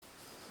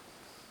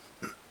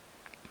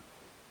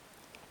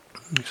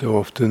So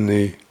often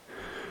the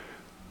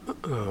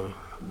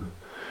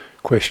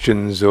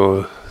questions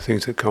or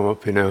things that come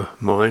up in our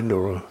mind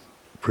or are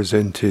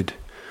presented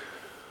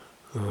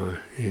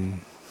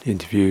in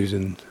interviews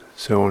and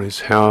so on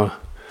is how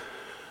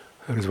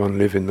does one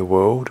live in the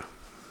world?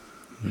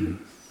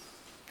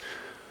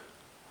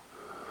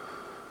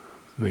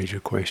 Major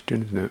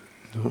question, isn't it?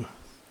 No.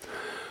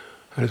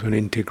 How does one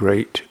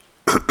integrate?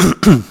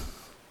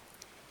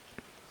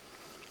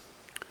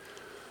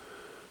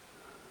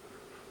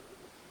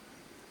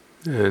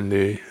 And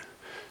the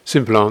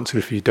simple answer,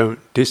 if you don't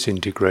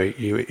disintegrate,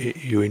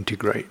 you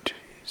integrate.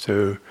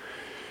 So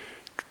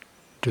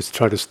just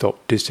try to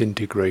stop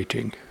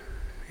disintegrating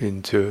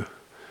into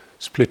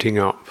splitting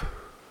up.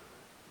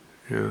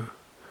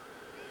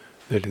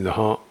 Letting the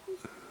heart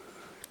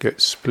get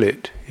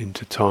split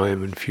into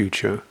time and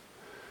future,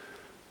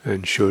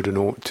 and should and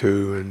ought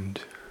to,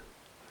 and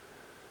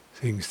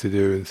things to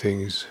do and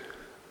things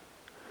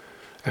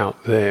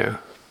out there.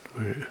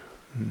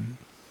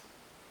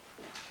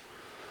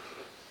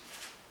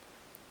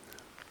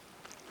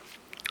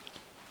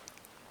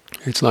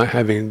 It's like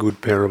having a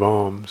good pair of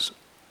arms.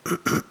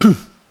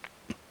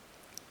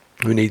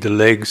 We need the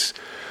legs,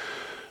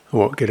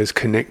 what get us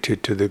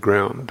connected to the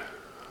ground.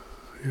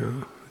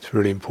 It's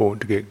really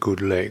important to get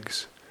good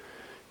legs.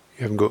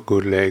 You haven't got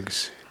good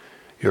legs,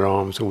 your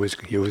arms you're always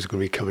going to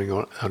be coming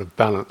out of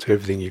balance.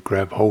 Everything you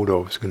grab hold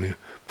of is going to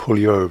pull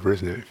you over,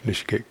 isn't it?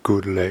 Unless you get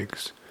good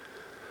legs.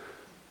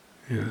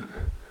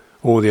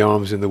 All the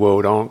arms in the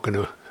world aren't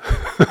going to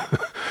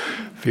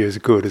be as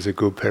good as a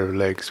good pair of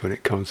legs when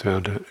it comes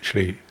down to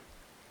actually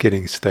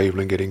getting stable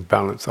and getting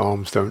balanced.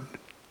 Arms don't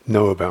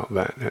know about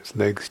that. That's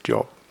legs'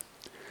 job.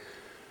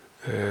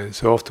 And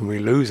so often we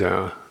lose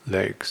our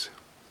legs.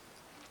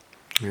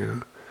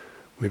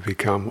 We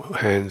become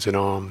hands and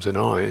arms and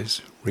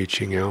eyes,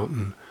 reaching out,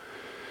 and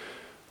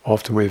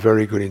often with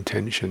very good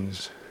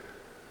intentions,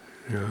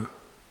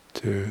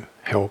 to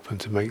help and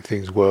to make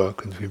things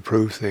work and to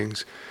improve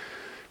things.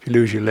 If you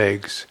lose your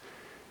legs,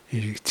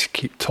 you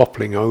keep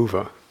toppling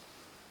over,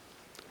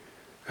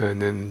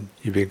 and then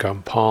you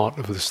become part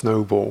of the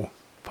snowball,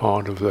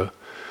 part of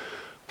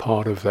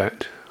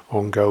that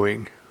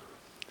ongoing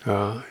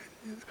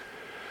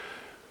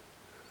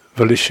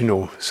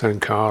volitional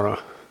sankhara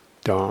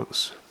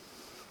dance,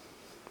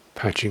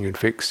 patching and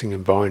fixing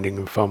and binding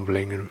and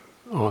fumbling and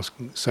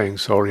saying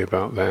sorry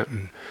about that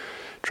and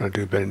trying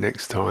to do better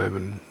next time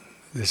and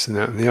this and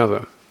that and the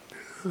other.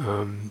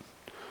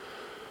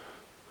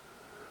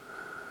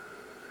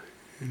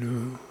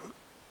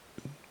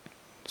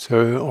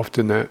 So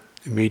often that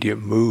immediate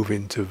move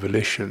into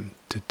volition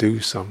to do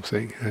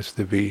something has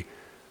to be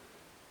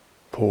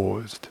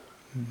paused.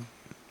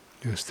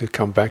 Just to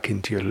come back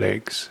into your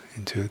legs,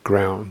 into the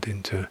ground,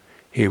 into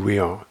here we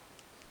are.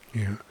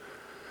 You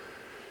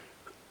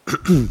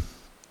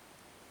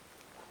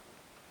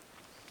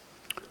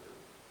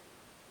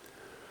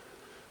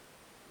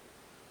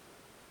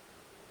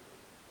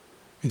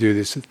do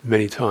this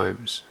many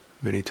times.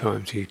 Many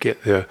times you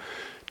get the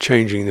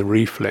changing the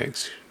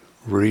reflex,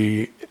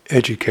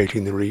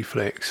 re-educating the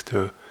reflex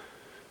to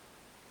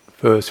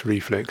first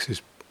reflex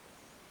is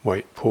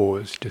wait,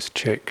 pause, just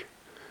check.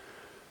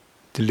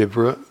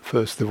 Deliberate,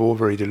 first of all,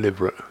 very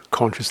deliberate,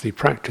 consciously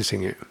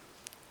practicing it.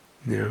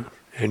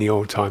 Any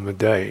old time of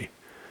day,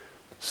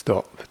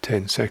 stop for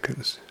 10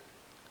 seconds.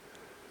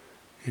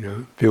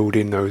 Build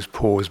in those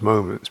pause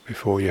moments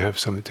before you have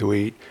something to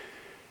eat,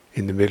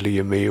 in the middle of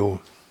your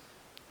meal,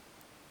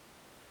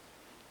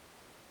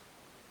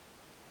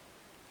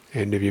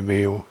 end of your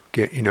meal.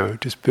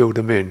 Just build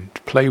them in,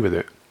 play with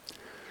it,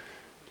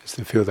 just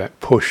to feel that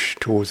push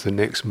towards the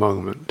next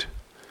moment.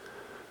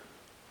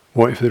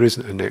 What if there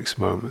isn't a next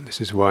moment?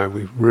 This is why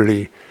we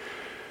really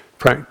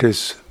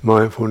practice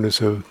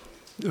mindfulness of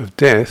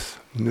death.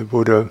 And the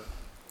Buddha,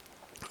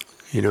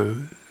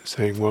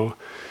 saying, well,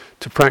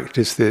 to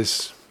practice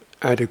this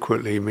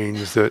adequately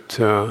means that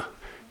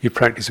you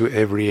practice with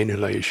every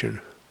inhalation.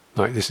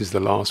 Like this is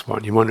the last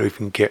one. You might not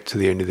even get to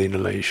the end of the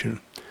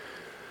inhalation.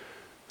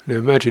 Now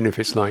imagine if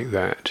it's like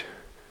that.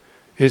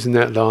 Isn't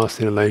that last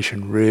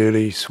inhalation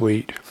really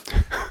sweet?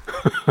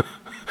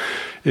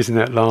 Isn't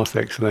that last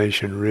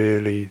exhalation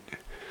really,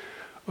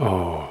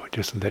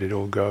 just let it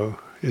all go?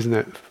 Isn't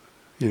that,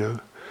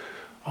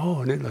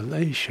 an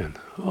inhalation,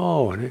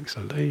 an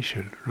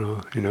exhalation,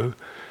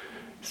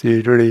 So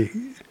you'd really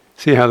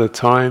see how the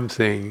time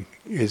thing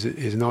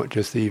is not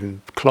just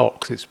even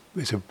clocks, it's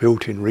a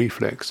built-in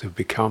reflex of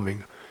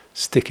becoming,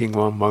 sticking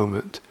one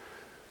moment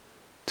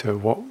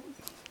to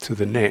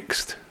the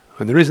next.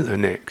 And there isn't a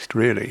next,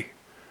 really.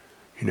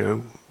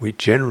 We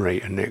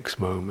generate a next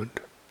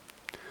moment.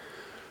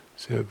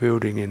 So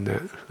building in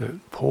that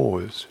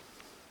pause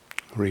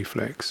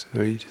reflex,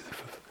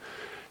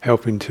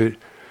 helping to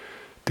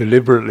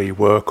deliberately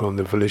work on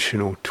the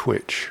volitional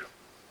twitch.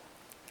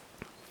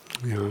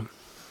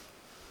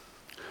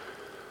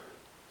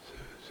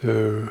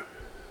 So,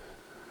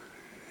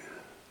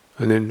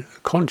 and then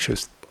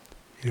conscious,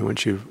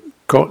 once you've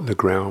got the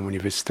ground, when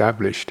you've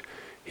established,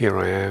 here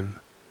I am,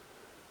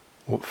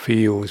 what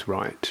feels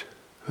right.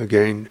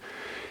 Again,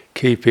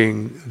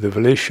 keeping the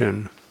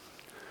volition,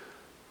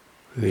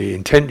 the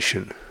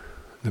intention,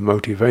 the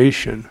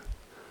motivation,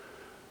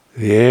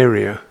 the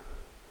area,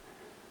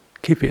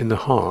 keep it in the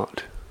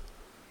heart.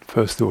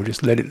 First of all,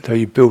 just let it, though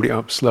you build it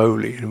up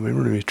slowly. And when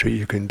you're in a retreat,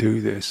 you can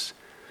do this.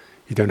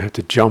 You don't have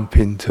to jump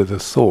into the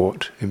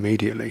thought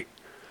immediately.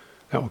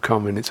 That will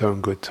come in its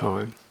own good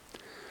time.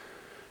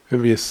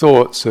 Remember, your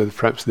thoughts are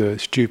perhaps the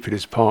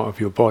stupidest part of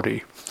your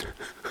body.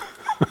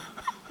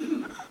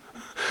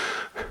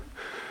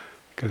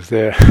 Because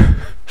they're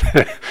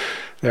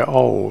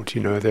old,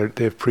 they're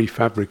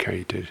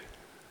prefabricated.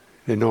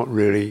 They're not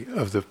really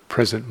of the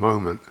present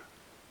moment.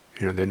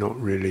 They're not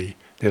really,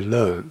 they're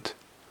learnt,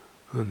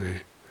 aren't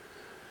they?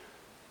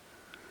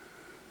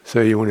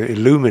 So you want to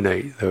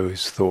illuminate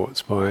those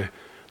thoughts by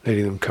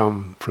letting them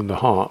come from the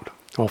heart.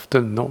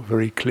 Often not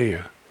very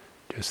clear,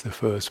 just the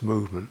first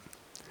movement.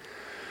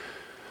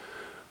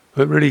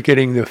 But really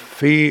getting the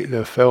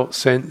felt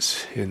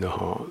sense in the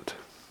heart,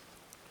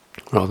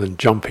 rather than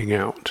jumping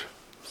out.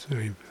 So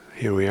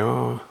here we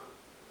are,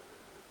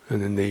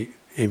 and then the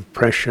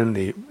impression,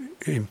 the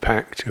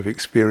impact of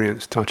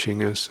experience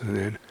touching us, and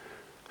then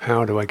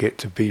how do I get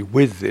to be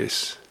with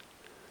this?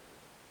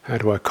 How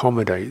do I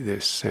accommodate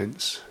this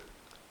sense?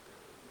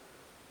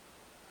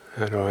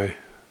 How do I,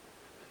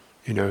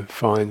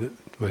 find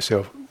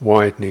myself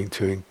widening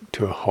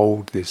to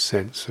hold this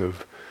sense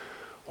of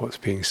what's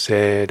being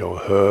said or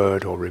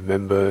heard or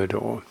remembered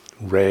or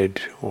read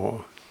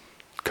or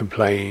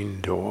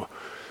complained or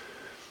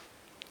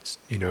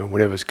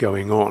whatever's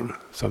going on.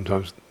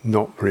 Sometimes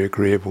not very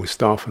agreeable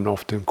stuff, and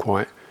often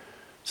quite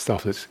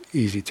stuff that's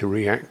easy to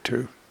react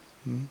to.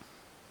 And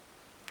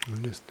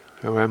just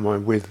how am I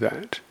with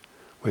that?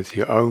 With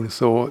your own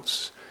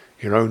thoughts,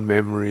 your own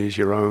memories,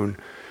 your own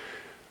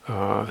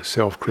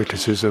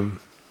self-criticism,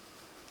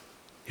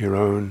 your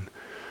own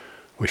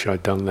wish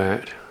I'd done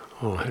that.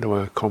 How do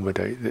I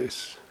accommodate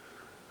this?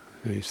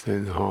 So you stay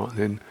in the heart. And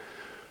then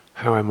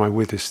how am I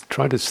with this?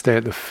 Try to stay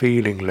at the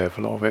feeling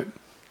level of it,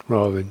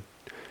 rather than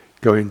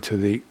go into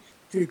the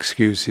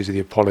excuses, the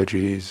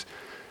apologies,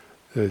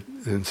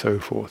 and so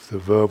forth, the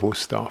verbal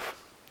stuff,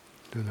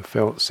 and the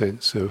felt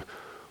sense of,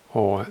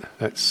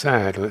 that's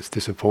sad, or that's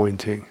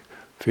disappointing,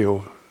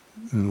 feel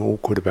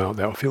awkward about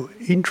that, or feel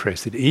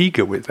interested,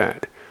 eager with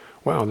that.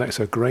 Wow, that's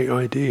a great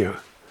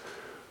idea.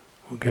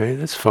 Okay,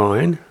 that's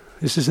fine.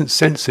 This isn't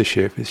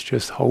censorship, it's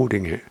just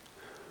holding it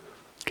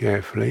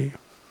carefully.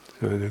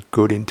 So the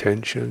good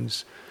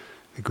intentions,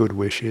 the good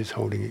wishes,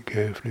 holding it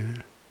carefully.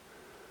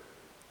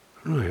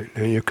 Right,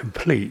 now you're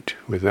complete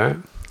with that.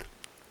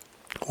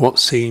 What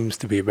seems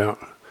to be about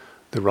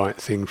the right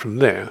thing from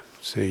there?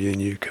 So then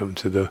you come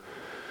to the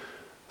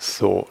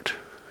thought,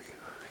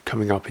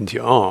 coming up into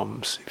your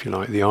arms, if you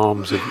like, the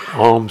arms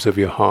of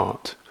your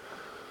heart.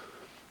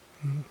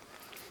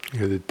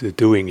 The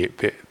doing it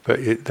bit,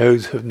 but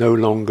those have no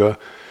longer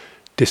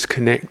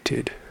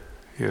disconnected.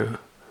 No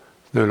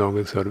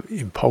longer sort of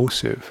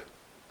impulsive,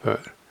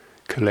 but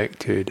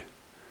collected.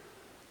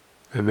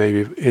 And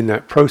maybe in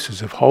that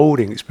process of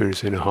holding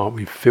experience in the heart,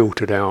 we've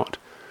filtered out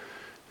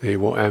the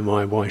what am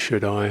I, why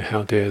should I,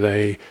 how dare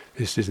they,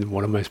 this isn't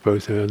what am I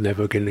supposed to, I'm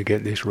never going to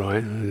get this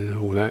right, and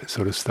all that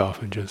sort of stuff,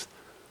 and just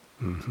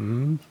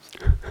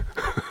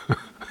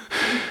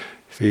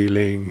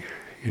feeling,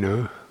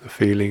 the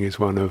feeling is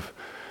one of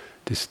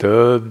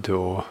disturbed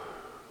or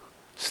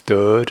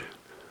stirred.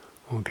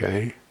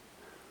 Okay,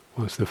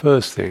 what's the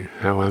first thing?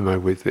 How am I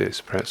with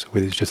this? Perhaps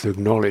with it just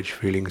acknowledge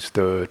feeling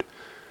stirred,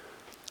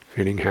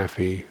 feeling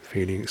happy,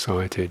 feeling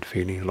excited,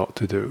 feeling a lot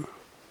to do.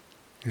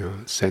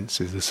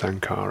 Senses, the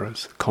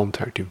sankharas,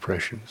 contact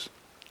impressions.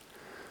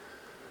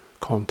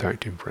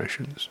 Contact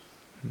impressions.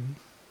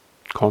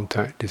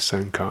 Contact is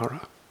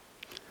sankhara.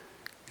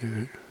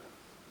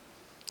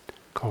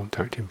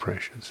 Contact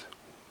impressions.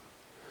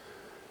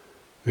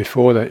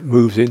 Before that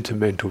moves into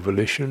mental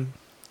volition,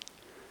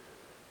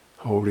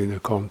 holding the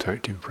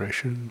contact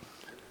impression,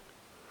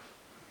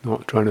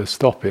 not trying to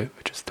stop it,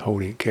 but just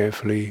holding it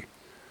carefully,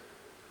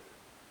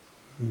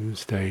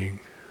 stay,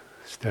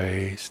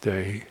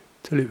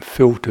 till it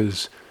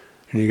filters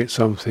and you get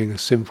something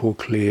simple,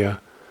 clear.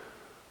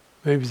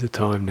 Maybe it's the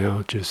time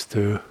now just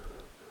to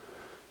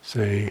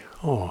say,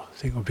 I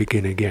think I'll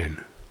begin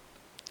again.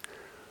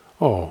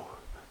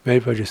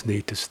 Maybe I just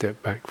need to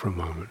step back for a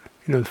moment.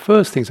 The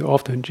first things are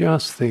often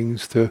just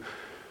things to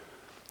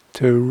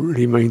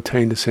really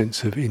maintain the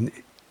sense of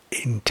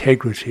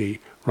integrity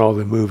rather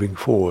than moving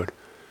forward.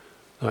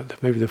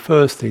 Like maybe the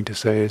first thing to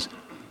say is,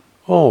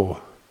 I'm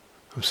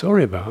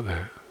sorry about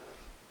that.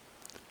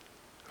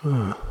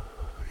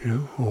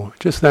 Or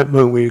just that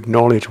moment we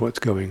acknowledge what's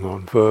going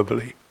on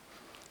verbally,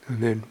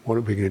 and then what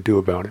are we going to do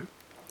about it?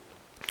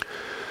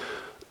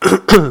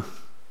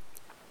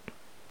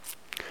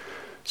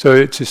 So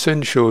it's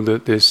essential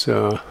that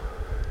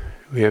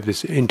we have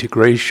this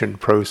integration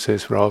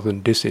process rather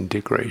than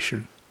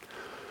disintegration.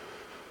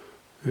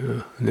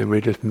 And then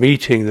we're just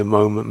meeting the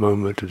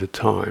moment at a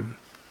time.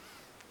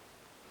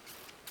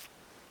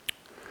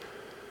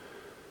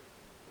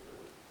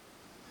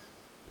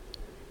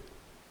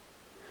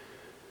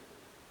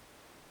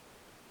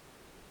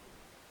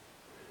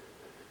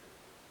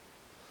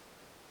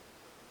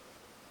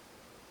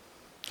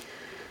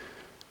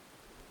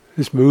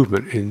 this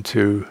movement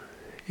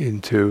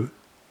into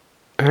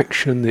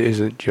action that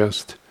isn't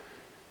just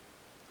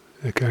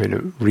a kind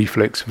of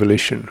reflex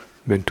volition,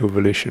 mental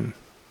volition,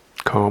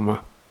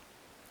 karma.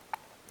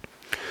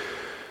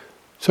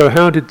 So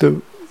how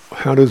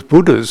does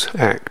Buddhas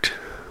act?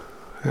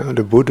 How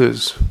do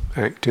Buddhas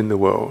act in the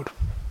world?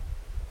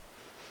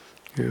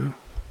 You know,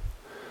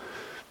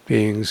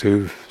 beings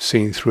who've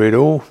seen through it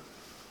all,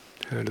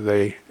 how do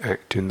they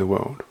act in the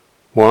world?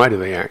 Why do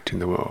they act in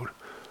the world?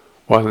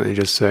 Why don't they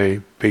just say,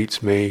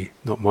 beats me,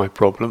 not my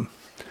problem?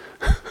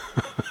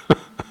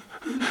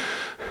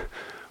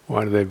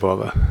 Why do they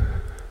bother?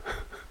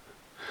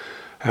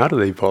 How do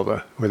they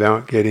bother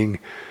without getting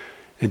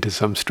into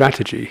some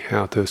strategy?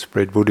 How to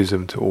spread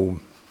Buddhism to all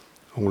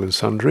and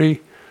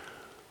sundry?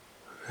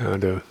 How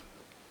to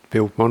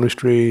build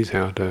monasteries?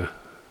 How to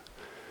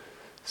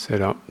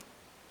set up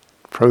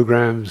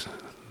programs,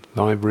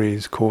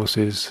 libraries,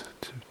 courses,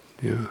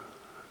 you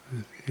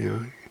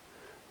know,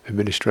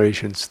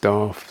 administration,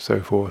 staff, so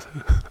forth.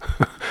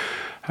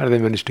 How do they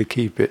manage to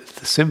keep it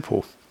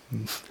simple?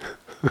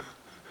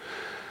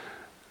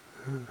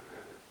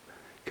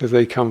 Because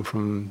they come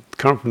from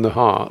the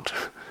heart,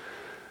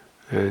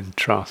 and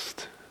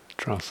trust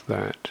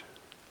that.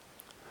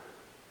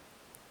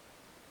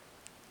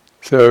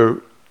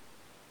 So,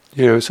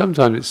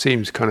 sometimes it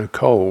seems kind of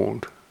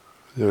cold.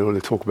 They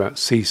talk about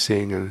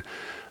ceasing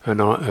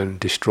and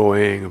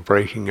destroying and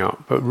breaking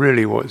up, but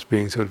really what's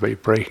being sort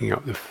of breaking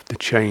up the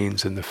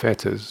chains and the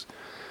fetters,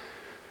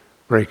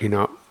 breaking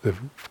up the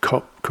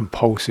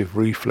compulsive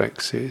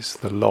reflexes,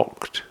 the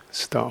locked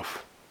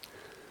stuff.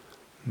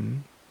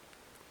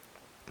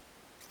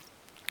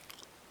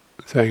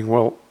 Saying,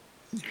 well,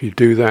 if you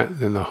do that,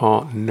 then the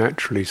heart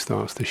naturally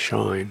starts to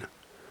shine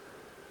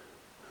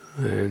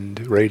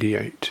and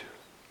radiate.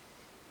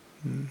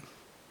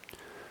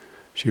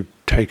 If you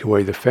take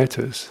away the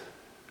fetters,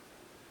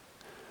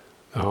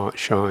 the heart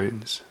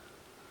shines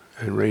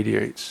and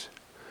radiates.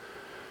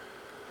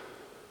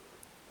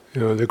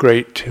 The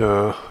great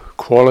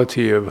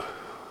quality of,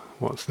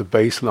 what's the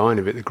baseline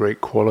of it, the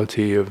great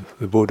quality of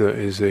the Buddha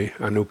is the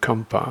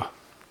anukampa.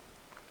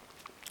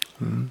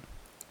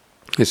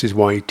 This is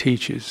why he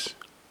teaches.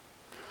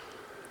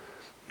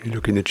 You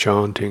look in the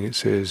chanting, it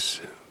says,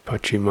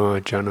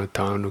 Pachima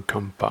Janata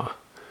Anukampa.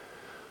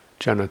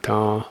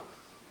 Janata,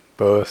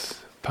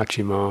 birth,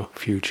 Pachima,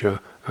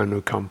 future,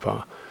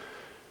 Anukampa.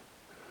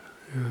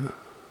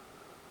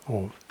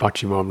 Or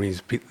Pachima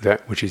means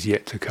that which is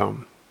yet to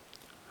come.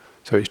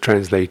 So it's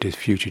translated as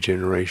future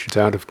generations,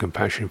 out of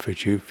compassion for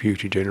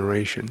future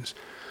generations.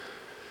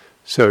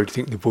 So do you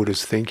think the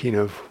Buddha's thinking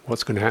of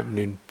what's going to happen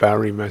in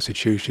Barre,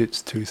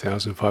 Massachusetts,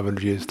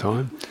 2,500 years'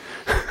 time?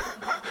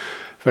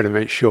 Better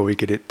make sure we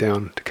get it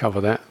down to cover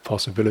that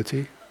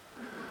possibility.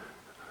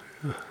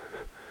 You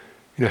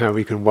know how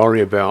we can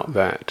worry about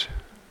that.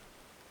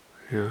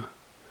 Yeah.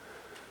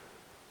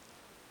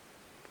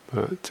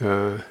 But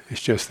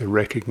it's just the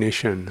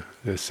recognition,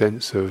 the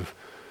sense of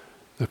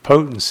the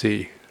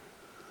potency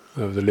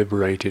of the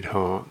liberated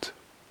heart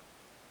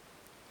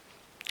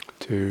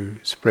to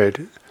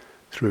spread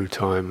through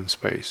time and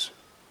space.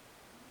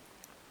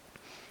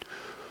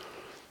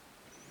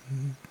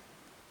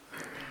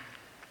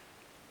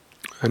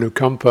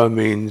 Anukampa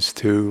means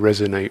to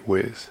resonate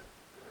with,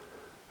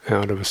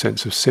 out of a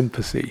sense of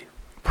sympathy,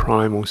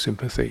 primal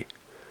sympathy.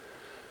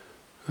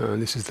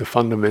 This is the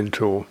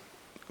fundamental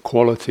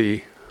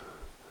quality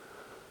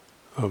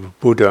of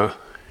Buddha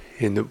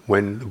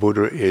when the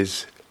Buddha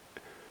is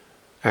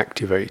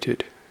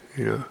activated.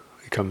 He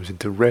comes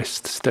into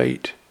rest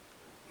state,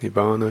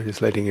 nibbana,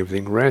 just letting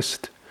everything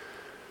rest.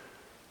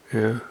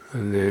 And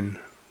then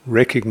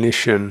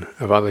recognition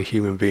of other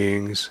human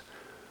beings,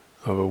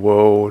 of a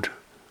world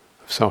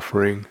of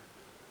suffering,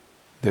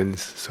 then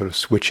sort of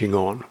switching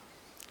on.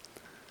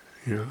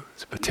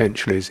 Its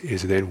potential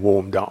is then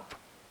warmed up.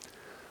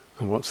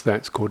 And what's that?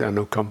 It's called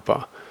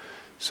anukampa.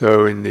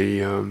 So in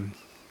the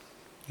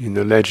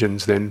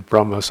legends, then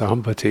Brahma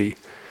Sahampati,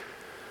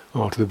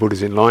 after the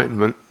Buddha's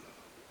enlightenment,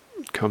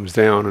 comes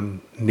down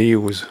and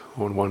kneels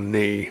on one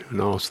knee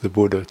and asks the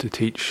Buddha to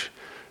teach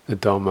the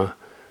Dhamma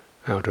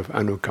out of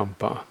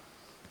anukampa.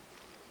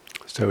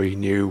 So he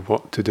knew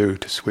what to do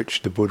to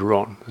switch the Buddha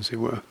on, as it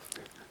were.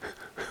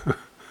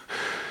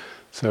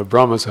 So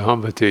Brahma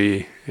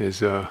Sahampati is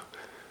the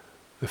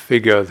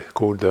figure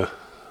called the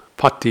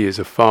Patti, is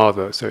a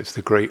father, so it's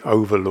the great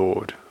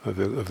overlord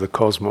of the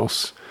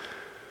cosmos.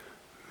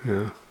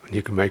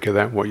 You can make of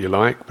that what you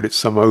like, but it's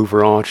some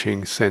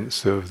overarching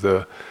sense of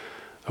the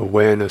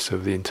awareness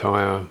of the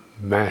entire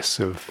mass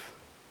of,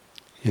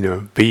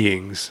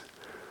 beings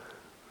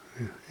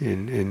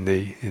in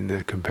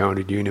the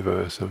compounded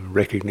universe, and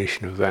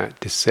recognition of that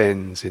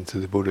descends into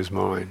the Buddha's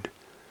mind.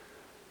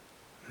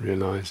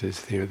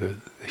 Realizes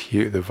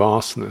the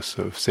vastness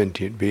of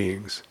sentient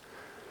beings.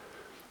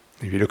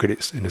 If you look at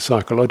it in a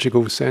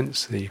psychological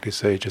sense, then you could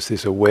say just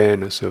this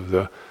awareness of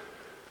the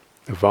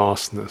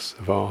vastness,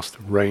 the vast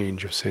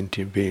range of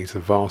sentient beings, the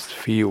vast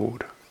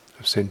field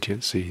of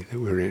sentiency that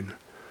we're in,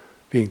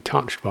 being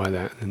touched by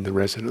that and the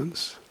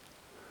resonance,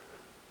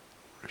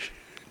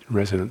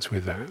 resonance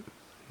with that.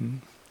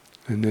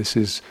 And this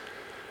is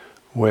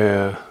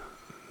where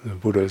the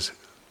Buddha's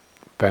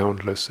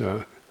boundless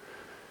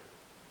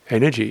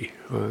energy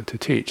to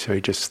teach. So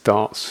he just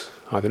starts,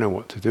 I don't know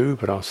what to do,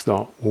 but I'll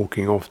start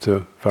walking off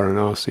to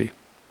Varanasi.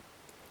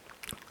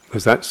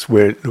 Because that's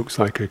where it looks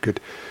like I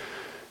could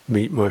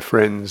meet my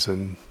friends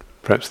and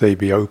perhaps they'd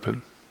be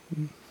open.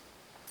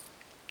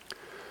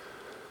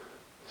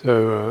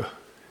 So,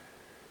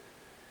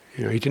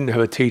 he didn't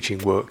have a teaching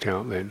worked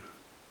out then.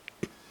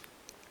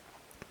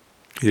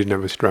 He didn't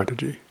have a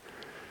strategy.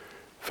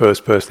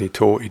 First person he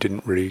taught, he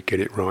didn't really get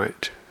it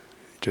right.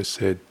 He just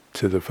said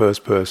to the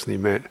first person he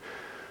met,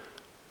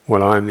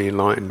 well, I'm the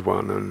enlightened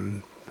one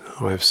and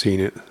I have seen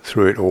it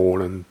through it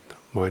all and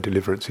my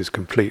deliverance is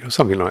complete, or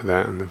something like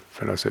that. And the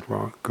fellow said,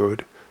 well,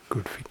 good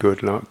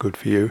luck, good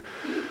for you.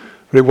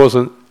 But it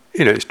wasn't,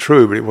 it's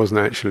true, but it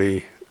wasn't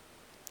actually,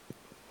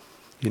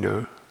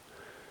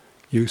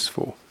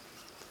 useful.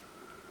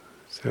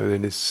 So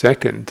then his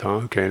second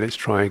time, okay, let's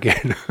try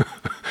again.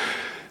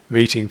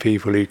 Meeting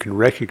people you can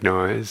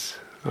recognize,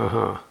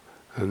 and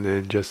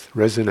then just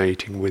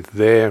resonating with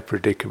their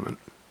predicament.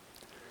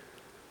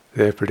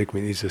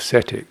 These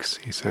ascetics.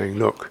 He's saying,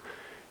 look,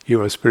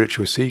 you are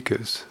spiritual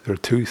seekers. There are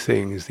two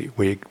things,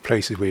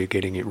 places where you're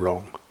getting it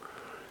wrong.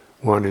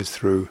 One is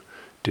through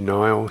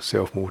denial,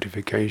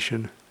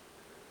 self-mortification,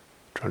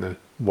 trying to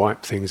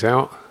wipe things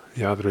out.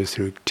 The other is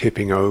through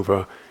tipping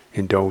over,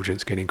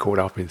 indulgence, getting caught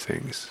up in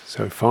things.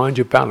 So find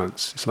your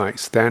balance. It's like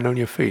stand on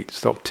your feet,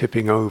 stop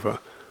tipping over.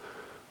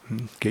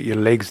 Get your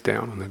legs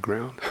down on the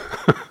ground.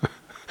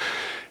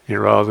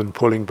 Rather than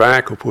pulling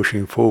back or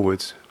pushing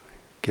forwards,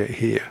 get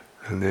here.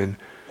 And then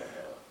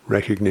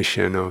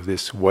recognition of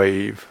this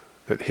wave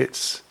that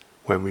hits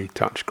when we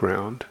touch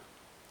ground.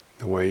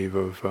 The wave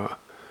of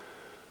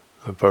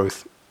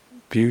both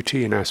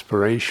beauty and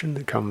aspiration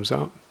that comes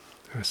up.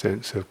 A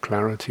sense of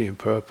clarity and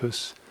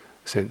purpose.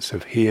 A sense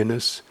of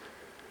here-ness.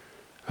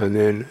 And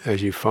then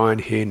as you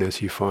find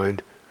here-ness, you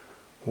find,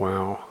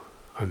 wow,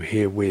 I'm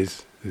here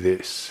with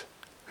this.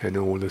 And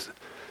all the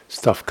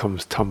stuff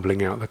comes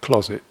tumbling out the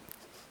closet.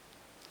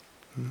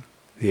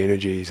 The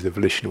energies, the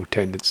volitional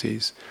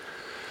tendencies,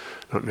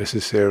 not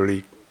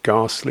necessarily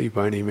ghastly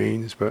by any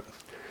means, but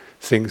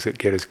things that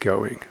get us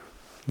going.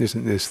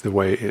 Isn't this the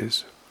way it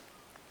is?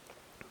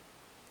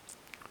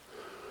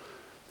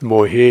 The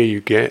more here you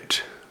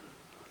get,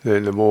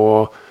 then the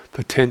more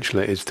potential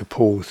it is to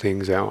pull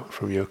things out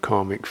from your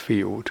karmic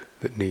field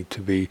that need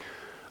to be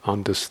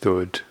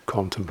understood,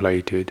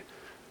 contemplated,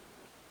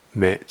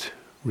 met,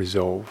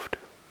 resolved.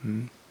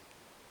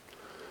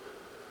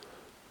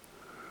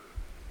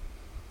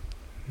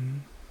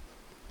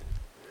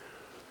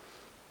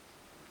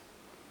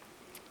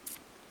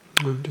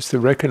 Just to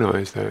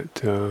recognize that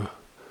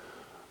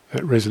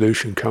that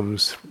resolution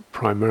comes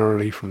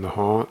primarily from the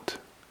heart,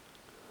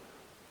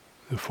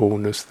 the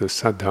fullness, the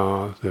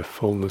saddha, the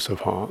fullness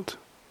of heart,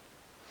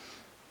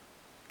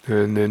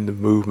 and then the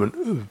movement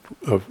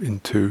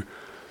into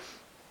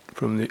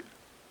from the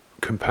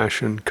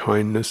compassion,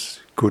 kindness,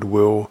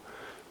 goodwill,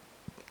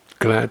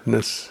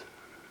 gladness,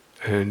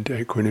 and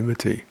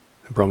equanimity,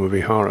 the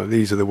Brahmavihara.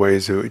 These are the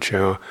ways in which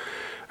our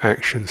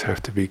actions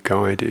have to be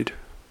guided.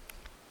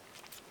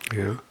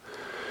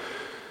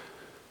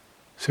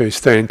 So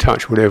stay in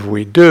touch. Whatever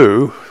we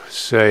do,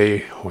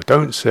 say or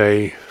don't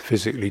say,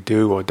 physically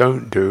do or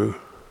don't do,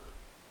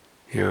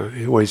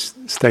 it always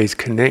stays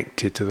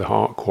connected to the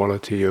heart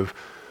quality of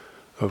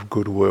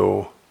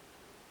goodwill,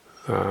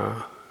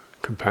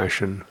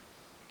 compassion,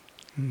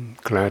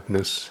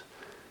 gladness,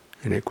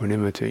 and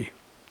equanimity.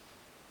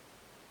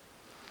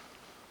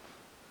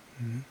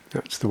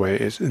 That's the way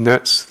it is, and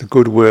that's the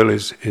goodwill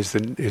is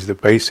the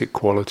basic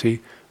quality,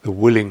 the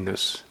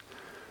willingness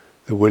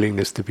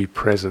to be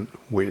present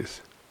with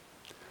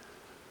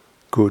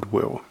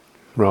goodwill,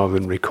 rather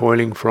than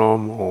recoiling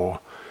from, or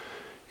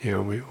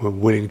we're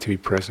willing to be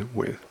present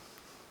with,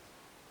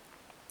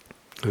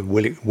 a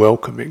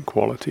welcoming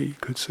quality, you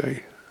could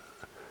say,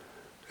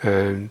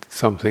 and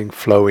something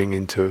flowing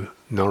into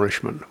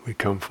nourishment. We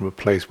come from a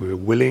place where we're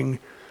willing,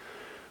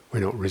 we're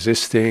not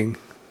resisting,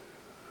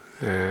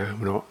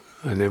 and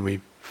then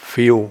we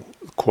feel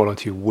the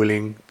quality of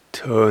willing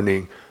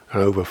turning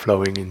and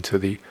overflowing into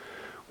the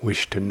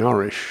wish to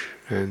nourish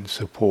and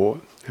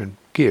support and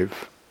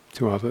give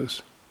to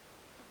others,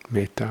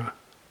 metta.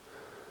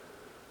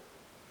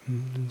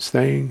 And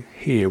staying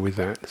here with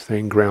that,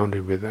 staying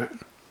grounded with that,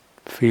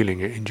 feeling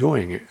it,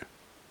 enjoying it.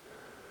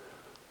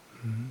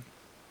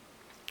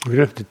 We don't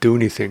have to do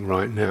anything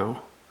right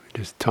now.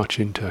 Just touch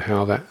into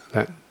how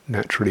that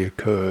naturally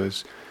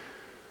occurs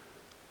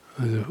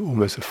as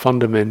almost a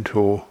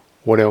fundamental,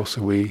 what else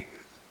are we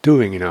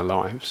doing in our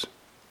lives,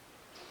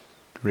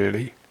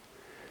 really?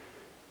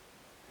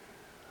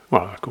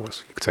 Well, of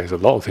course, you could say there's a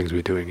lot of things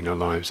we're doing in our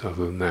lives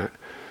other than that.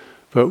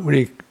 But when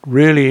you're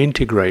really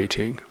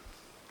integrating,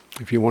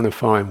 if you want to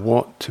find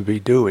what to be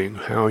doing,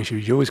 how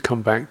you always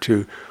come back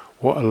to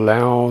what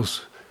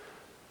allows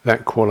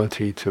that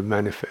quality to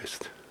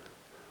manifest.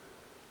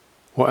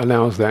 What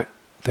allows that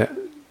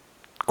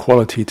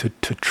quality to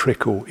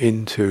trickle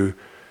into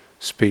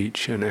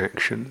speech and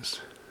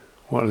actions?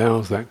 What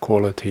allows that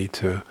quality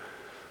to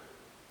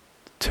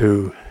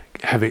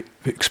have it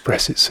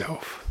express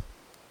itself?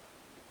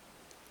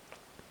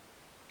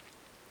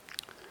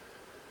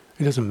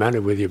 It doesn't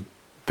matter whether you're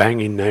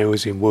banging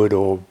nails in wood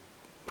or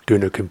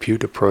doing a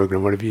computer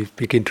program. Whatever you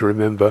begin to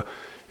remember,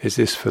 is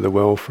this for the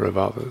welfare of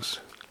others?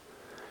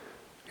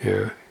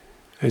 Yeah,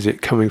 is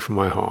it coming from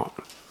my heart?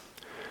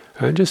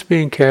 And just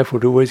being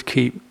careful to always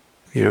keep,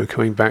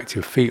 coming back to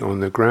your feet on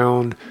the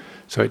ground,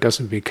 so it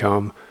doesn't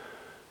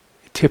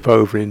tip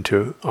over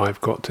into, I've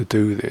got to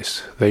do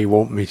this. They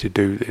want me to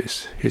do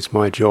this. It's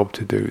my job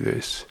to do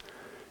this.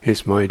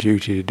 It's my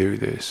duty to do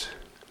this.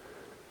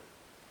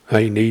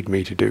 They need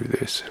me to do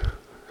this.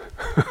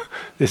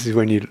 This is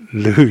when you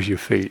lose your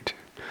feet.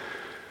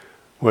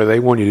 Where they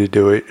want you to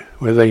do it,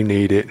 where they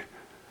need it,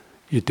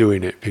 you're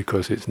doing it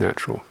because it's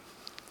natural.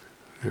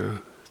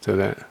 So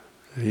that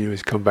you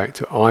always come back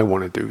to, I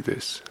want to do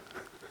this.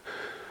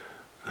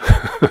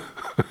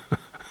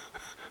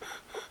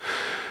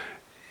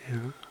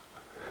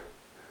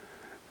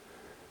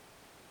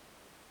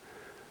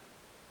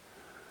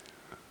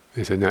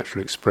 It's a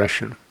natural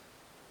expression.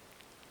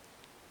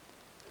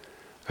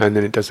 And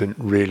then it doesn't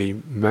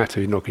really matter,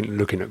 you're not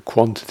looking at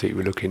quantity,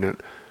 we're looking at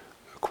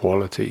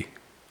quality.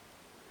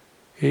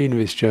 Even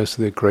if it's just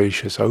the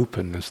gracious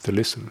openness to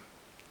listen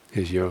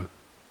is your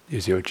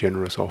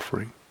generous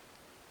offering.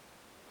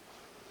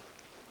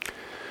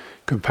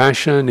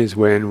 Compassion is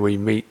when we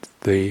meet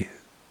the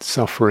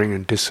suffering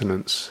and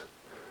dissonance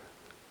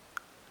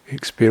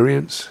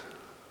experience.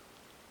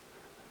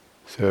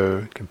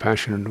 So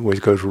compassion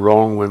always goes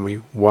wrong when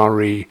we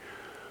worry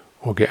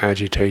or get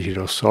agitated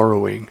or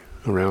sorrowing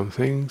around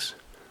things,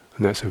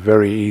 and that's a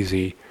very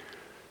easy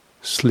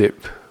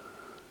slip,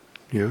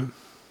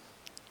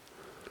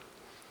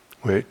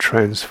 where it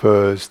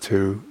transfers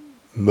to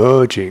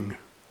merging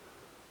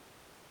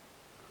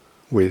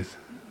with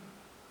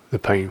the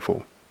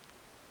painful.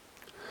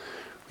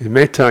 With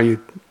metta,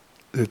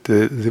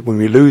 when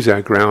we lose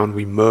our ground,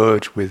 we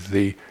merge with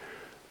the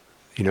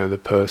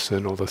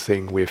person or the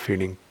thing we're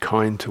feeling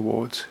kind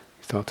towards.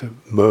 You start to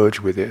merge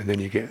with it, and then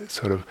you get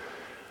sort of,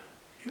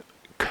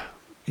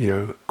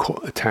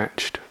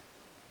 attached.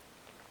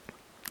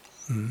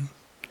 And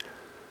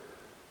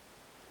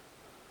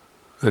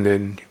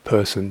then the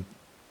person,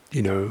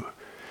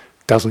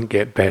 doesn't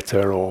get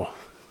better or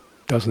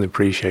doesn't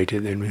appreciate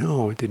it, then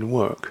it didn't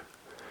work.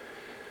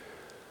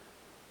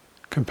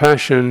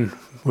 Compassion,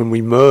 when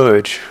we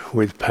merge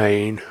with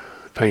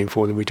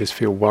painful, then we just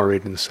feel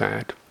worried and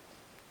sad.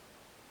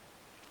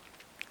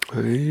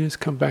 And then you just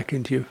come back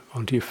onto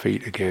your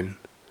feet again.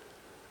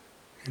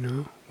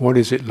 What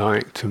is it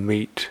like to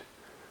meet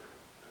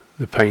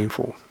the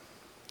painful,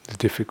 the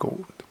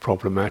difficult, the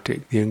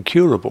problematic, the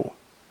incurable?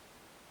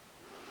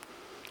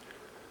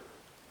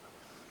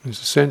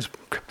 There's a sense,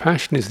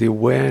 compassion is the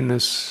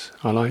awareness,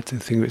 I like to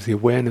think of it as the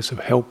awareness of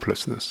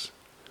helplessness.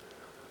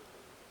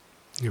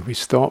 If we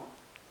stop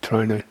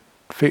trying to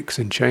fix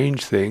and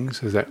change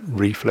things as that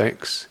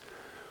reflex,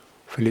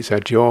 feel it's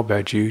our job,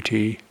 our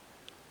duty,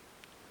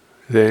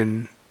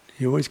 then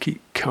you always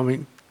keep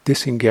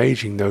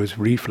disengaging those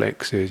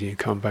reflexes, and you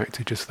come back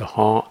to just the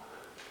heart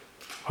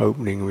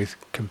opening with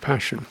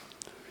compassion,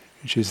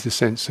 which is the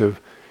sense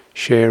of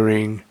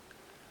sharing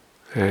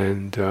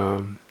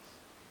and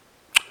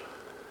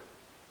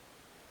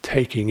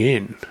taking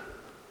in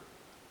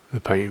the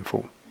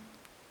painful.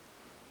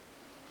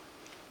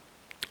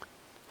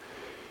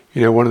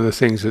 One of the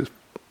things that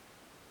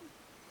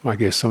I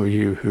guess some of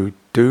you who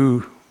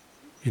do,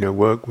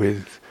 work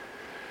with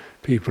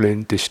people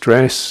in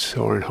distress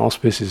or in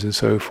hospices and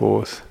so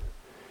forth,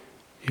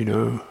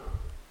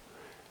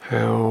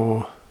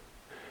 how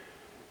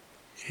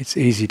it's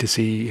easy to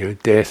see,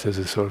 death as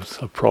a sort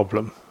of a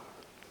problem,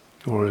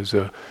 or as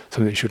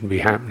something that shouldn't be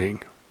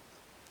happening.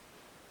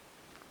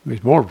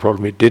 It's more a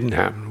problem it didn't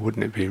happen,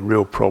 wouldn't it be a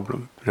real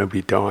problem?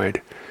 Nobody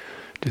died,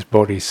 just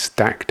bodies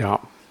stacked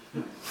up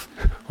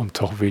on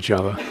top of each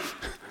other.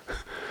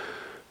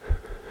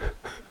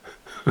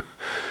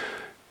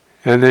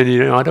 And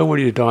then, I don't want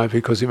you to die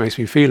because it makes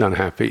me feel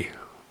unhappy.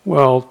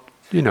 Well,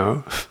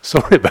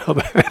 sorry about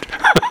that.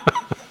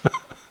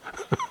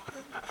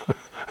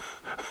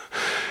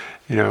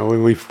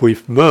 When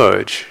we've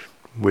merged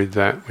with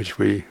that which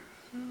we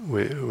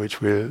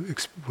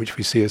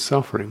see as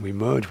suffering, we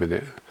merge with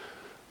it.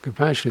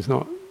 Compassion is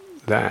not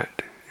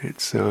that.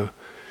 It's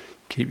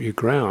keep your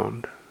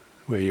ground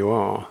where you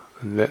are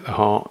and let the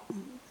heart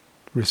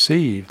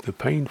receive the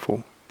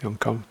painful, the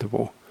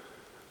uncomfortable.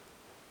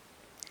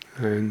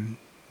 And,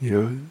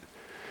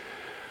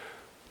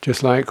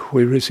 just like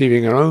we're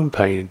receiving our own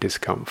pain and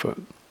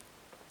discomfort,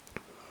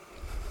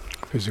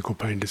 physical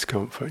pain,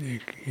 discomfort, you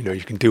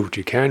can do what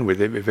you can with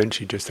it, but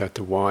eventually you just have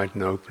to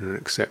widen, open and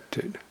accept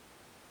it.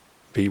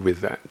 Be with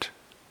that.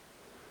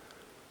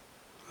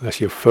 That's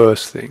your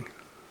first thing.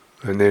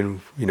 And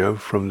then,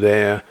 from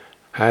there,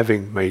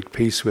 having made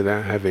peace with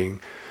that, having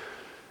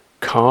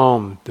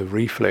calmed the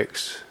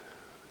reflex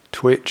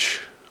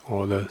twitch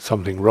or the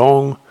something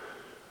wrong,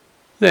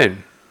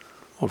 then,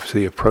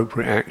 obviously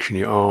appropriate action,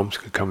 your arms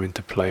could come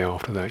into play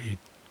after that.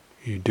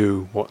 You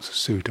do what's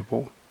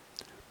suitable.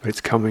 But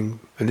it's coming,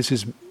 and this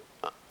is,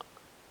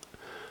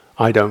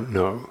 I don't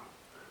know,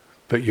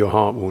 but your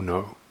heart will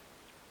know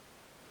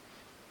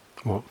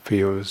what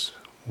feels,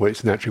 what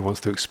it naturally wants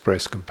to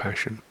express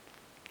compassion.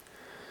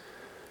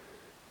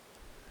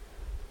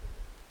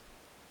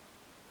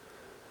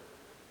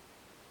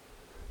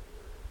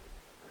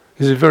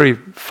 This is very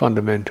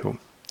fundamental.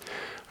 I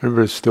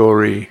remember a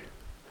story,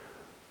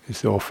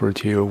 it's offered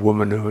to you,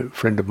 a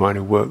friend of mine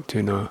who worked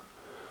in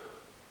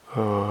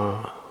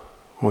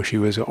or she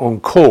was on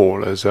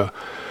call as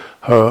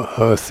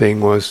her thing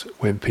was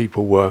when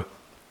people were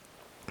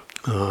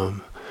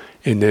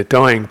in their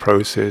dying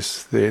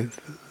process,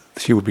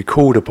 she would be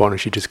called upon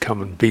and she'd just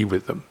come and be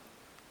with them.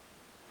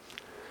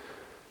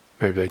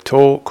 Maybe they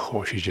talk,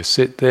 or she'd just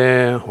sit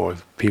there, or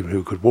people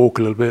who could walk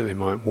a little bit, they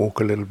might walk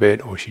a little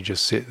bit, or she'd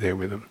just sit there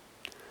with them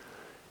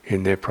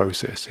in their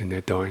process, in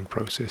their dying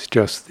process,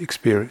 just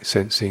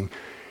sensing,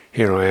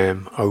 here I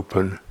am,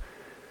 open,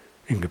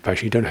 in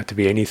compassion. You don't have to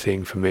be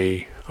anything for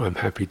me, I'm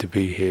happy to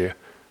be here,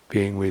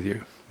 being with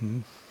you.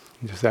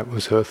 Just that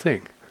was her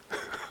thing.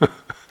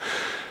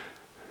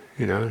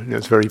 And it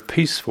was very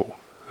peaceful,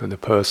 and the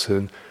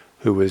person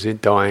who was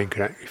dying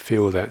could actually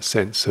feel that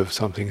sense of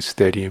something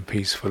steady and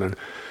peaceful and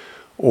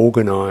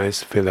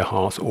organize, feel their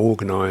hearts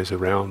organize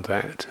around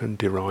that and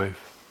derive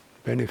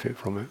benefit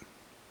from it.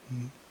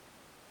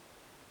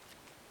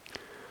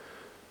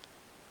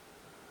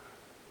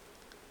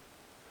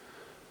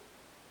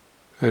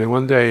 And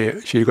one day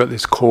she got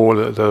this call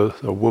that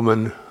a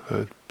woman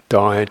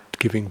died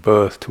giving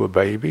birth to a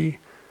baby,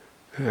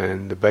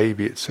 and the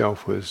baby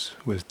itself was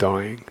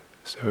dying.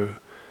 So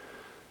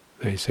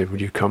they said, "Would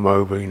you come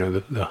over?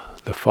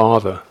 The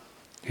father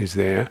is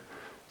there,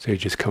 so you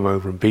just come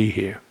over and be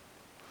here."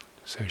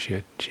 So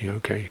she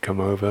okay, you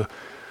come over.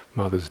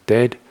 Mother's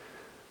dead,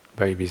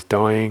 baby's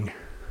dying,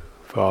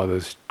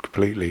 father's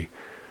completely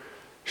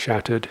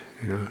shattered.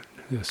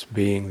 Just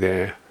being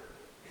there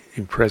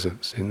in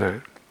presence in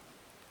that.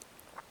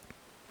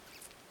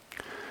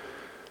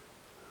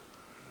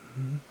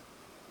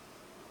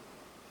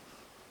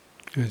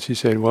 And she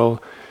said,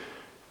 well,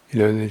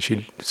 and then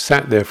she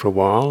sat there for a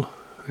while,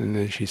 and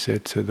then she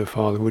said to the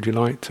father, would you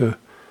like to,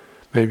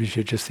 maybe you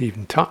should just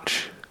even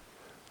touch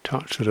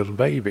the little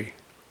baby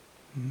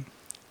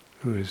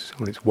who was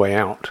on its way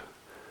out.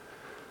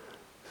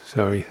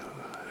 So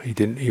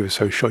he was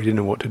so shocked, he didn't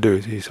know what to do.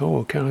 He said,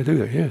 oh, can I do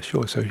that? Yeah,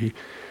 sure. So he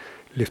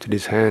lifted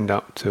his hand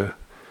up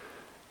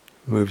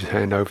moved his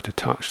hand over to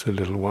touch the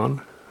little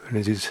one, and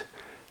as his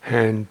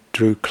hand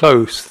drew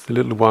close, the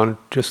little one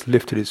just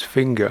lifted its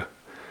finger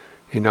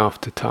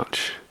enough to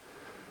touch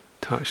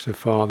the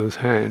father's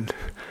hand,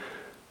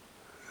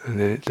 and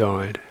then it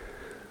died.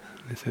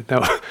 They said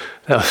that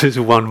was his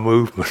one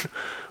movement,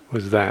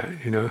 was that,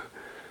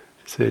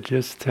 So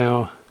just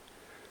how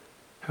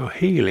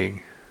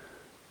healing,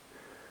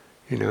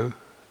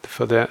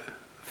 for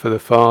the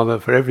father,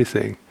 for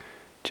everything,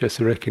 just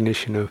the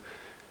recognition of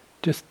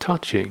just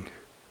touching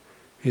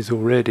is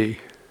already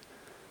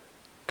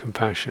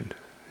compassion,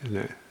 isn't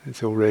it?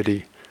 It's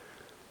already,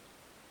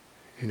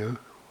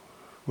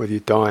 whether you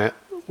die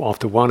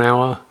after 1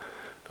 hour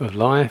of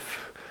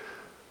life,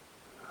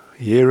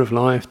 a year of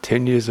life,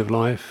 10 years of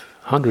life,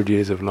 100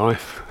 years of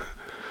life,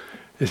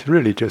 it's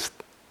really just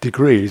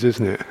degrees,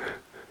 isn't it?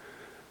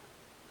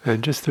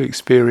 And just to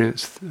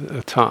experience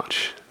a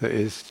touch that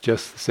is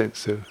just the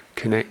sense of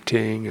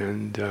connecting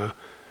and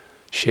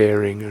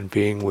sharing and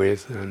being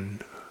with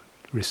and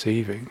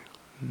receiving.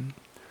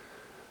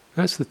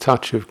 That's the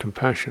touch of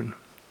compassion.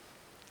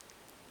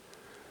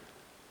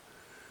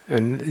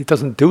 And it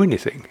doesn't do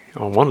anything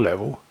on one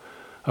level,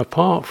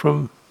 apart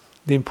from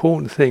the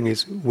important thing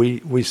is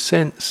we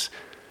sense,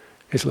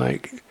 it's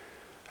like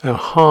our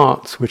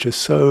hearts which are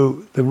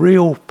so, the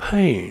real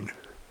pain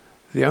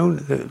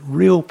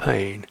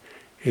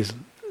is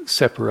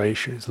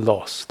separation, is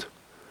lost.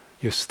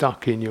 You're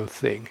stuck in your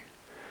thing.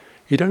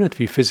 You don't have to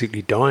be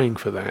physically dying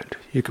for that.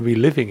 You can be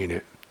living in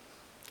it.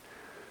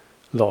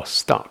 Lost,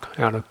 stuck,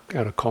 out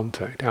of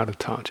contact, out of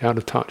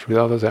touch with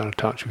others, out of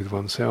touch with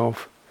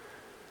oneself.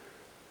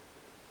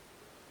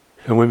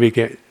 And when we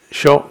get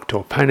shocked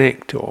or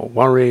panicked or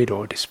worried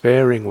or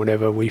despairing,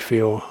 whatever, we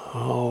feel,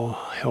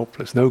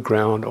 helpless, no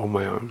ground on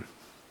my own.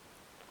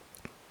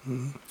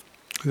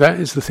 That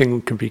is the thing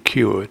that can be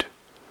cured.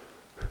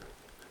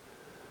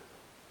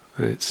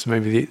 It's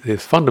maybe the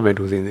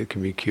fundamental thing that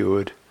can be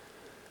cured.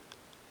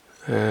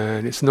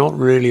 And it's not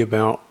really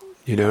about,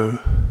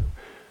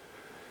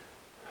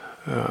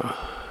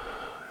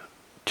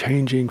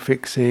 changing,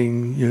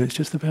 fixing, it's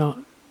just about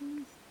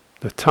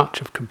the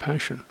touch of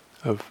compassion,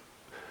 of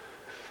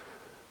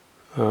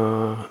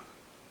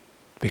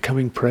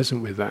becoming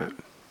present with that.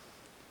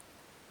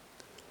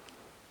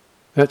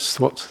 That's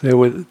what's there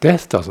with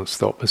death doesn't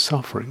stop, the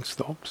suffering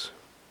stops.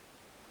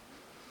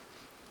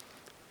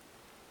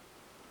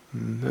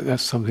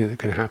 That's something that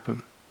can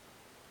happen.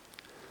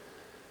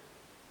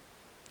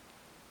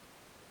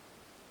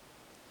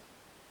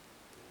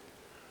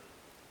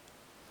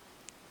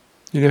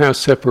 You know how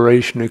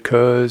separation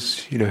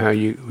occurs? You know how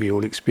we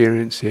all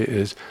experience it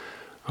as,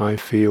 I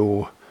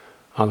feel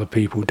other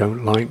people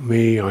don't like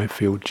me, I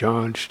feel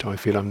judged, I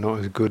feel I'm not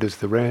as good as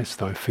the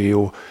rest, I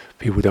feel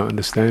people don't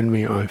understand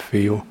me, I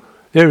feel...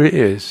 There it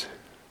is.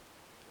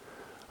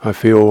 I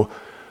feel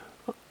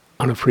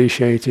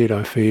unappreciated,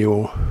 I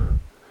feel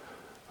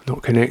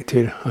not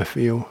connected, I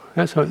feel...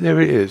 That's how,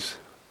 there it is.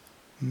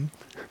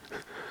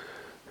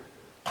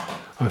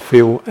 I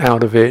feel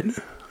out of it,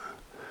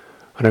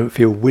 I don't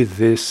feel with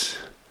this.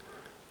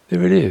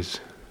 There it is.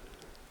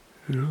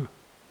 You know?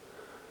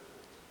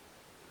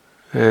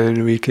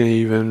 And we can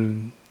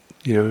even,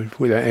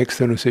 with our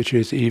external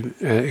situations, even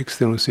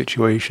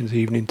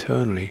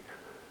internally,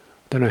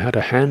 don't know how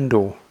to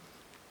handle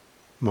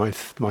my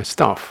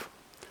stuff.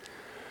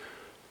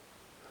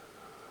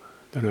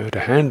 Don't know how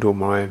to handle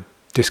my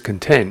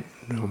discontent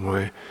or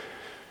my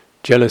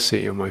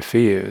jealousy or my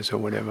fears or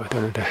whatever. I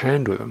don't know how to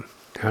handle them.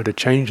 How to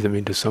change them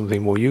into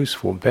something more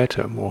useful,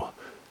 better, more...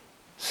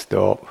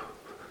 Stop.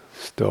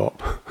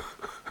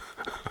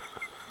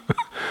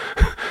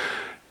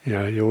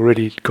 You've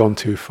already gone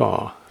too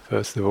far.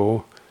 First of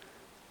all,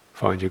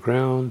 find your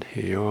ground.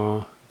 Here you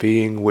are,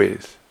 being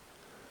with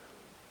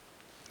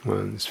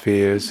one's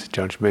fears,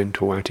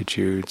 judgmental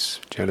attitudes,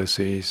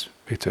 jealousies,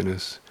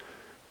 bitterness,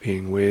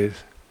 being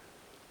with,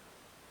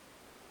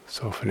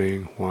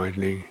 softening,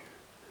 widening,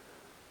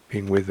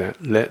 being with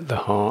that. Let the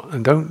heart,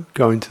 and don't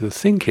go into the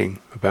thinking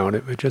about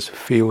it, but just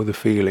feel the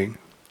feeling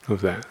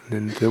of that.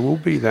 And there will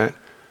be that,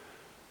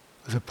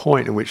 there's a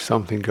point in which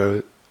something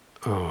goes,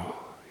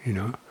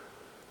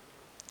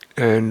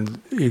 and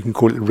you can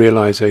call it the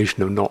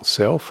realization of not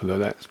self, although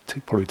that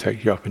probably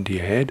takes you up into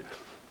your head,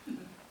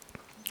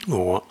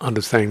 or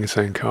understanding the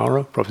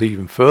Sankara, probably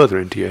even further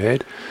into your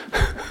head.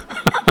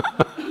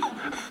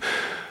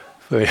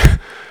 So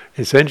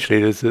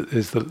essentially,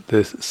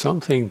 there's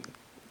something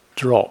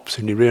drops,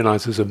 and you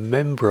realize there's a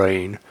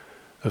membrane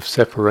of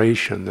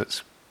separation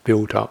that's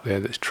built up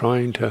there that's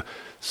trying to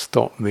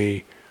stop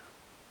me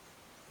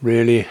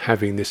really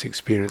having this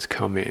experience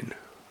come in.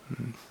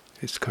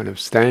 It's kind of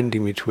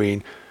standing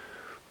between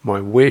my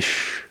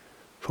wish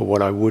for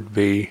what I would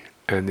be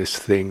and this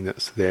thing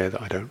that's there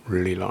that I don't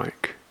really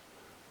like.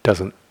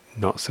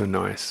 Not so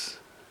nice,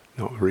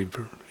 not very,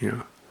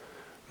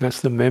 That's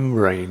the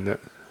membrane that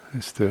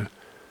has to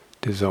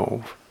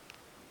dissolve.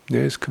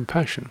 There's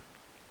compassion.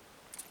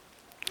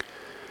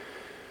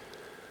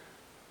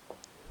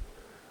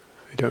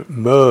 We don't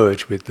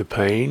merge with the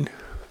pain.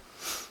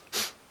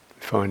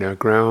 We find our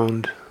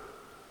ground.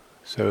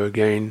 So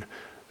again,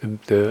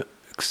 the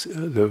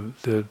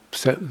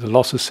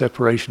loss of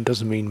separation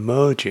doesn't mean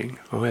merging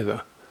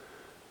either.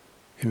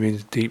 It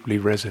means deeply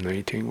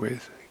resonating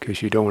with,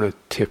 because you don't want to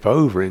tip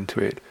over into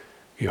it.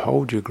 You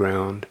hold your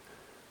ground,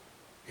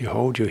 you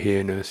hold your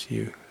here-ness,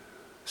 you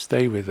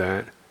stay with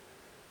that,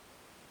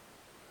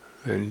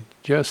 and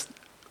just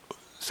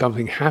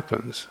something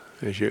happens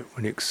when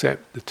you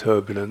accept the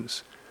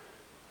turbulence.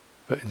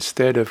 But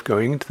instead of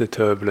going into the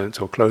turbulence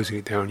or closing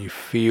it down, you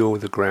feel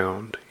the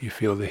ground, you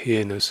feel the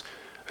here-ness,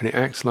 and it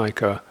acts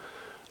like a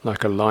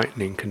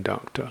lightning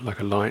conductor, like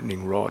a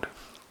lightning rod.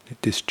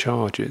 It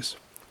discharges.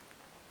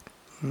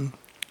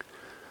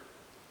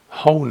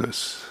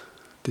 Wholeness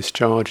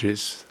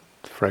discharges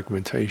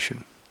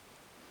fragmentation.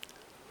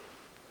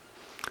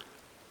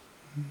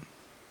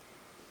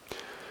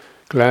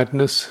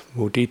 Gladness,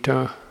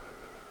 mudita,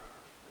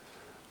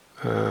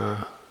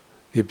 the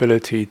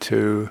ability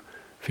to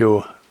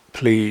feel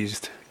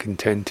pleased,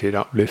 contented,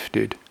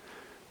 uplifted,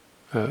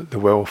 the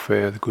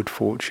welfare, the good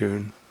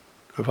fortune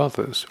of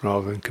others,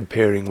 rather than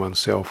comparing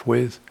oneself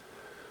with.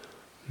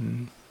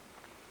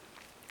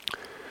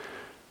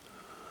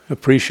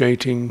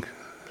 Appreciating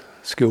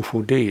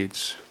skillful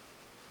deeds.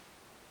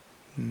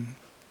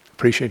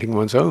 Appreciating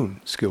one's own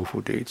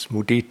skillful deeds.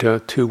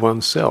 Mudita to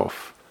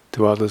oneself,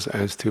 to others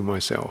as to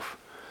myself.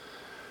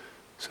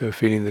 So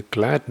feeling the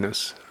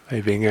gladness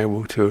of being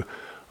able to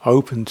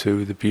open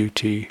to the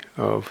beauty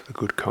of the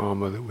good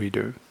karma that we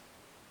do,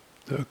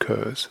 that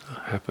occurs, that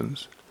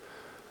happens.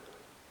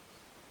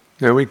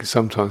 Now we can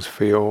sometimes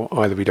feel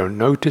either we don't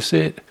notice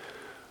it,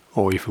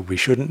 or if we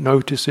shouldn't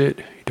notice it,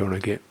 you don't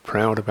want to get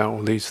proud about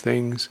all these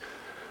things,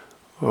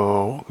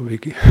 or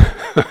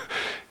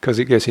because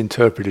it gets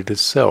interpreted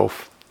as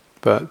self,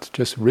 but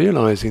just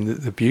realizing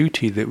that the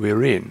beauty that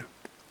we're in,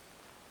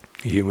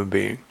 a human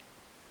being,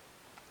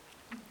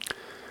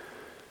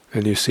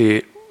 and you see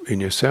it in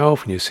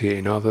yourself and you see it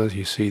in others,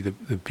 you see the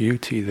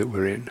beauty that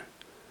we're in.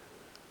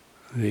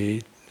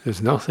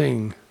 There's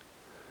nothing,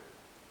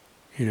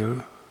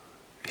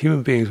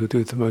 human beings will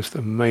do the most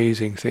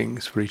amazing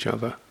things for each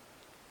other.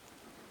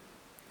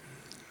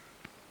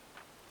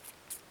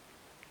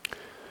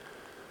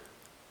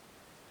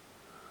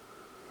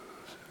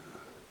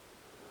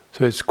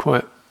 So it's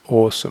quite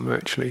awesome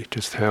actually,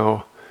 just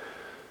how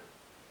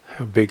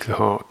big the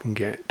heart can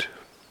get.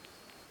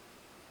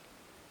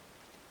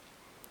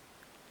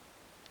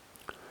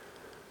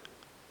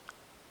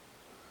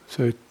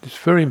 So it's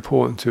very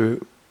important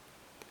to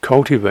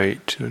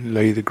cultivate and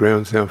lay the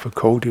grounds down for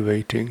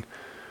cultivating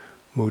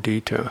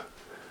mudita.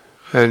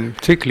 And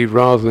particularly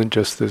rather than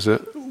just as a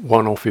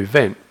one-off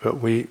event, but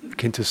we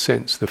begin to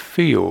sense the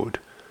field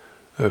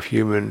of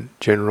human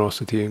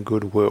generosity and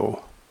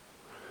goodwill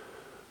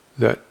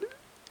that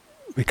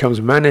becomes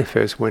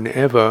manifest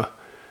whenever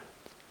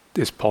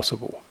it's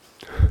possible.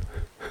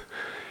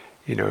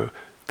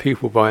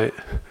 People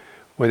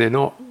when they're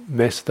not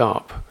messed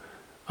up,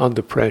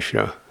 under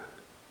pressure,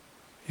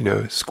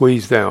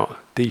 squeezed out,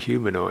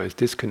 dehumanized,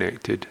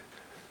 disconnected,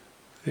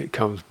 it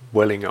comes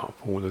welling up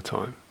all the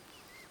time.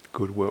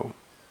 Goodwill.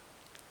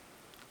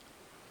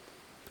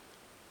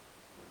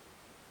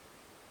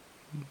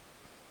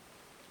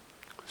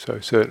 So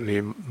certainly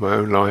in my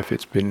own life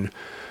it's been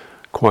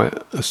quite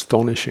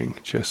astonishing,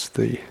 just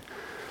the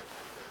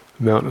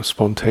amount of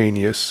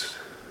spontaneous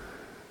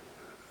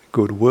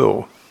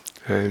goodwill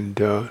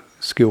and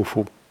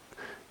skillful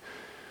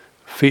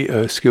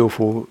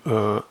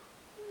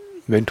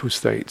mental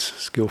states,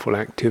 skillful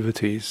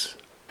activities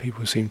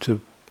people seem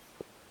to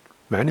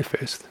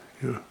manifest,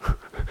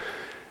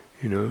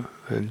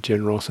 and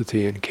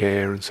generosity and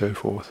care and so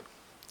forth.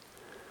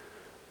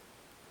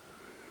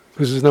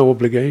 Because there's no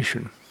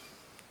obligation.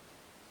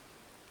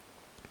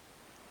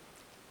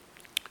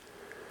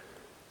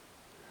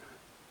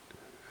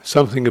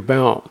 Something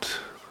about,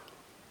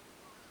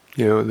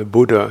 the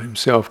Buddha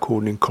himself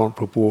called an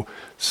incomparable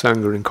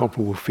Sangha,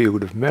 incomparable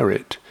field of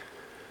merit.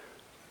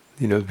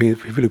 The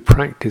people who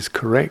practice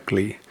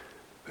correctly,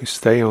 who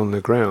stay on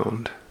the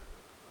ground,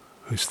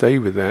 who stay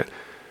with that,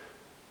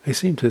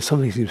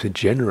 something seems to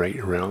generate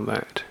around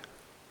that.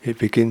 It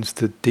begins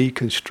to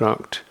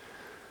deconstruct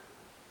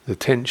the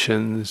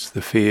tensions,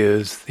 the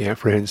fears, the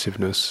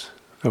apprehensiveness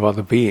of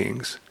other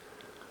beings.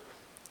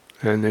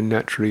 And then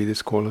naturally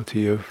this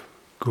quality of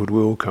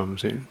goodwill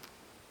comes in.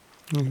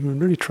 You can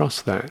really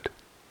trust that.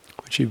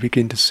 Once you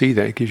begin to see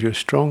that, it gives you a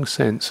strong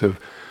sense of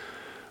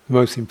the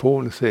most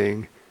important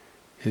thing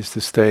is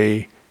to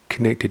stay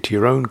connected to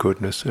your own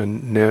goodness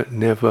and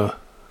never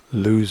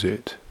lose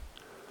it,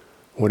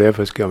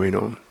 whatever's going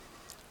on.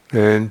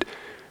 And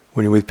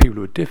when you're with people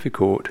who are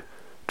difficult,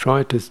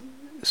 try to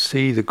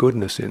see the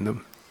goodness in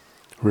them,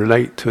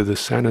 relate to the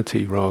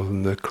sanity rather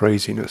than the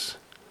craziness.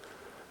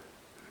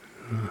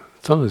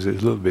 Sometimes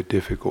it's a little bit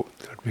difficult,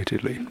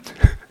 admittedly.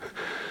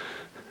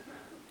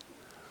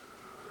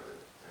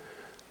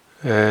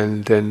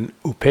 And then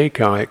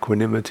upekkha,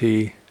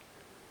 equanimity,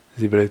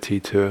 the ability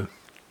to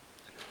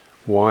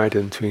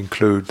widen to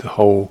include the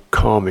whole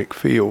karmic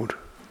field,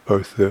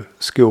 both the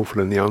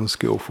skillful and the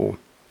unskillful,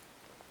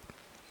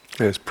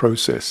 as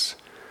process.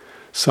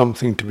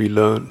 Something to be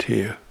learnt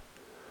here,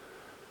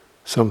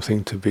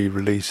 something to be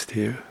released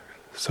here,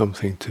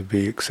 something to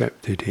be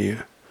accepted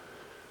here,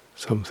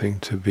 something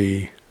to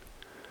be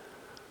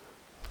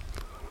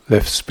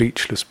left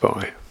speechless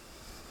by,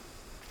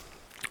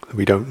 that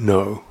we don't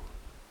know.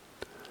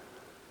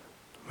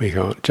 We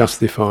can't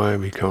justify,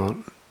 we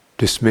can't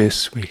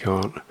dismiss, we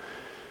can't,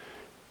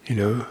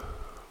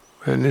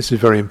 and this is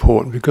very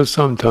important because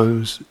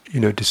sometimes,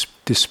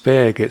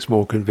 despair gets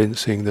more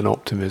convincing than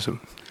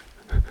optimism.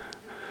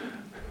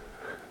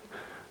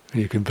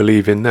 You can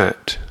believe in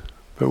that.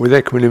 But with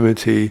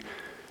equanimity,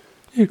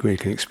 you can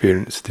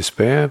experience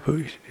despair, but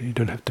you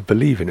don't have to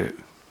believe in it.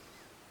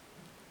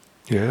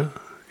 Yeah?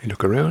 You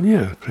look around,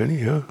 yeah, plenty,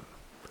 yeah.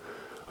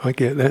 I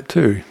get that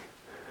too.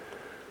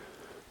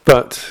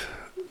 But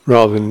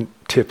rather than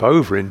tip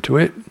over into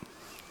it,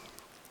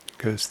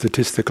 go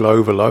statistical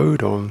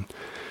overload on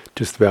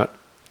just about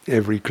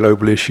every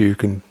global issue you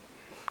can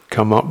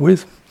come up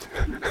with.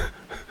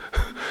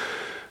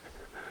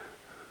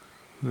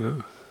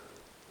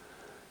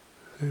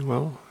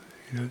 Well,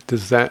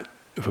 does that,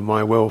 for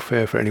my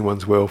welfare, for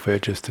anyone's welfare,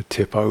 just to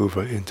tip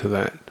over into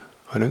that?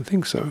 I don't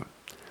think so.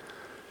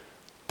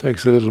 It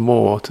takes a little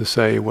more to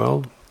say,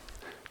 well,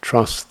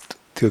 trust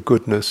the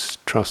goodness,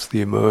 trust the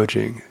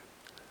emerging,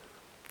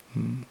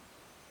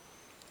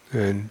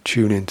 and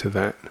tune into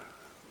that,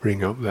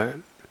 bring up that,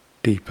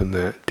 deepen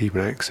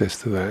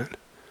access to that.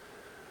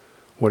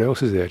 What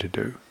else is there to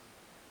do?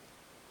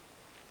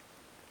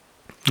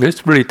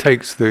 This really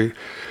takes these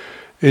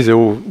are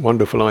all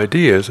wonderful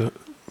ideas,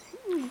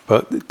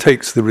 but it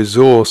takes the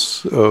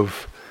resource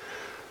of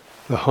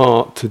the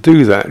heart to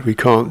do that. We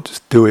can't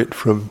just do it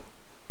from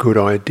good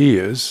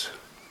ideas,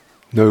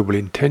 noble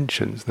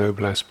intentions,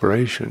 noble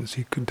aspirations.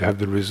 You could have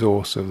the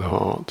resource of the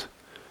heart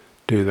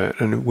do that,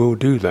 and it will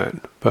do that.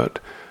 But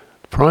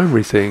the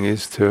primary thing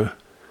is to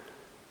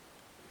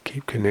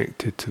keep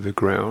connected to the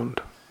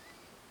ground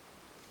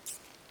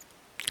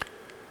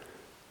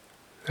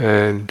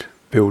and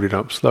build it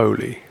up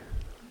slowly.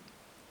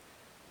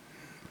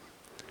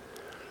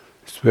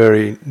 It's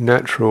very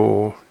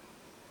natural,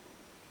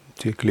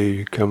 particularly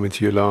you come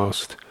into your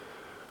last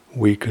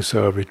week or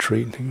so of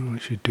retreat, thinking,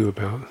 what should I do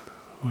about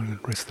the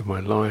rest of my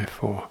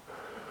life, or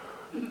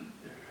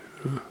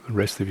the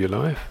rest of your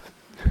life?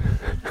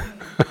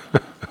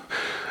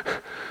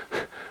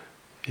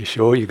 You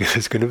sure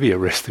there's going to be a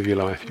rest of your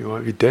life? You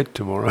might be dead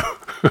tomorrow.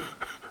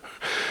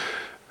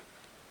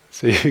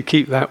 So you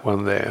keep that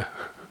one there.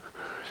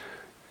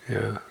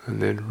 Yeah,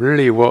 and then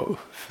really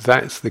if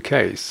that's the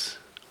case,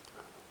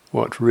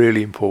 what's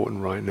really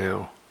important right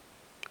now?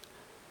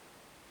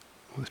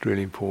 What's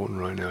really important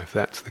right now? If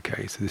that's the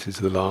case, this is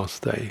the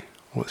last day.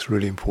 What's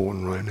really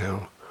important right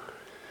now?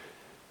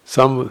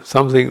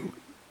 Something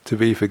to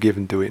be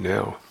forgiven, do it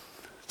now.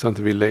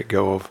 Something to be let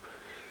go of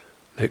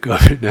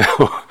it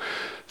now.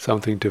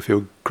 Something to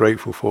feel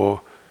grateful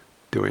for,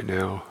 do it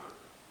now.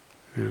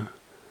 You know,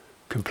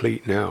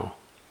 complete now.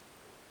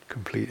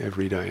 Complete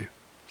every day.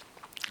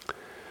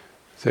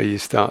 So you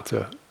start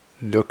to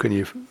look and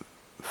you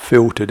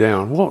filter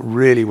down what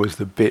really was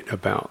the bit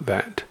about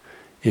that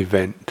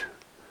event.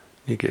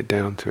 You get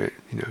down to it,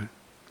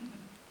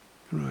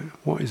 right?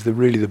 What is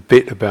really the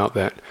bit about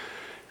that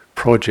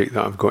project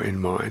that I've got in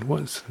mind?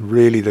 What's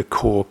really the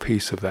core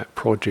piece of that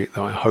project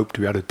that I hope to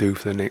be able to do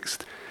for the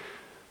next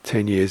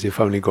 10 years if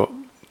I've only got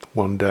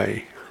one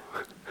day?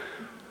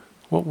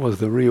 What was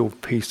the real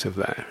piece of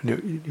that?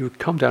 And you would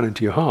come down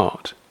into your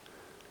heart.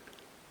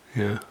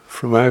 Yeah,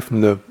 from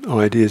the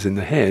ideas in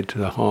the head to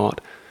the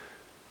heart,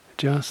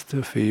 just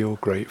to feel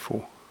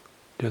grateful,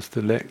 just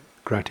to let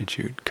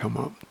gratitude come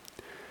up,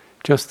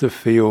 just to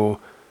feel,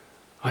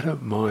 I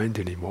don't mind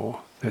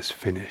anymore, that's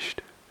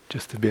finished,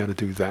 just to be able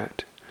to do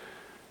that,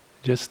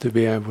 just to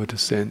be able to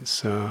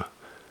sense, may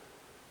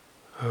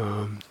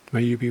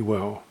you be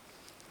well,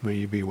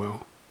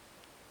 rather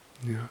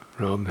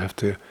than have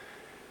to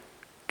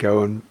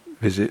go and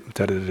visit,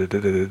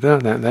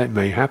 that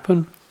may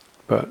happen.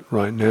 But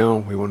right now,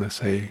 we want to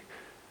say,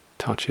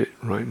 touch it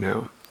right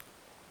now.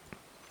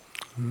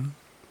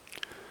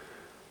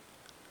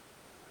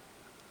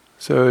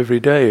 So every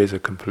day is a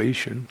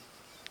completion.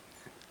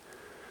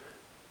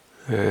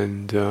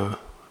 And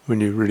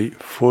when you really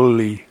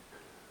fully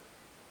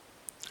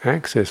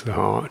access the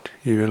heart,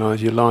 you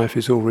realize your life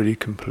is already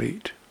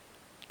complete.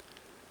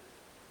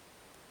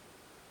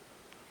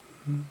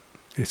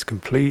 It's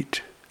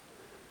complete,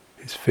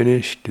 it's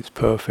finished, it's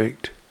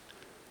perfect.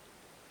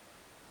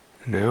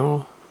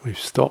 Now we've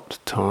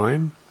stopped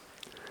time,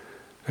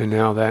 and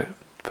now that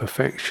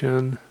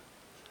perfection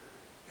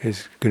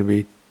is going to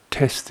be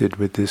tested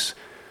with this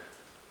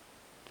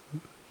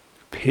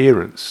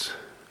appearance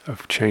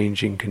of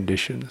changing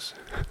conditions,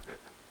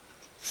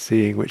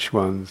 seeing which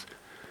ones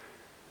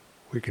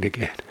we're going to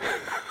get,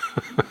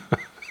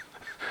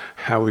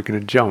 how we're going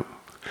to jump,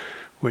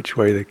 which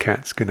way the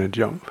cat's going to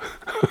jump.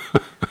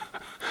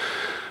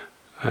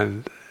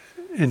 And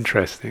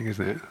interesting,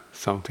 isn't it?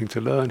 Something to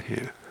learn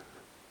here.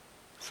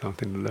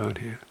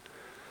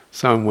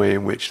 Some way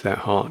in which that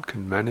heart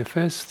can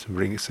manifest,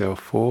 bring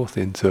itself forth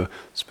into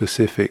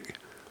specific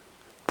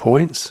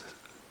points,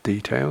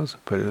 details,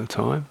 but at a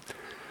time.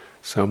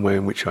 Some way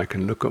in which I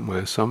can look at my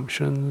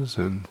assumptions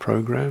and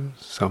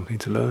programs, something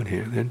to learn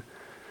here. Then,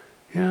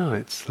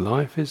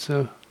 life is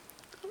a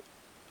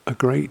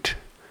great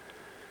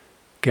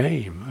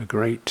game, a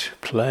great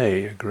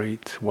play, a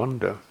great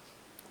wonder.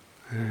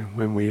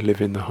 When we live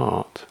in the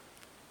heart,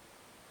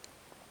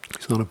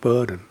 it's not a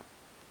burden.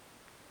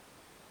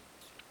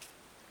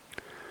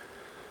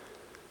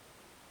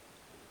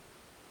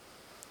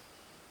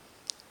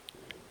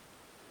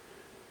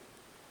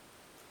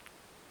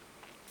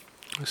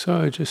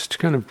 So just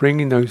kind of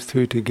bringing those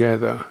two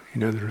together,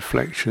 the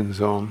reflections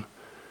on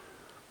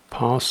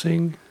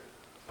passing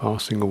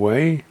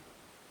away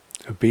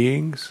of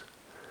beings.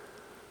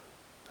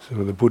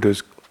 So the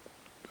Buddha's,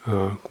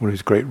 one of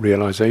his great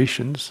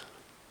realizations,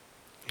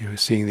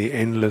 seeing the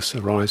endless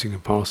arising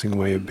and passing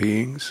away of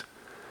beings,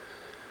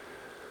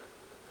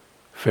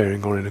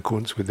 faring on in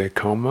accordance with their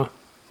karma,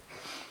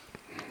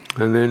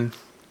 and then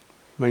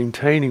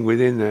maintaining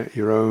within that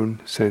your own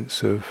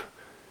sense of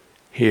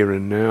here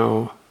and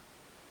now,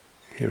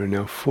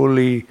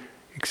 fully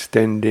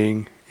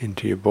extending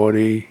into your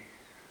body,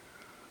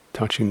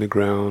 touching the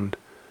ground,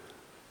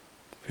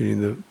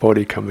 feeling the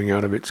body coming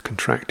out of its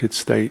contracted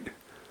state.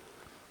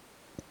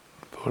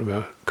 Part of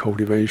our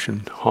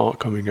cultivation, heart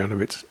coming out of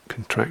its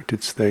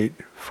contracted state,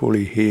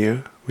 fully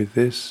here with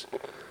this.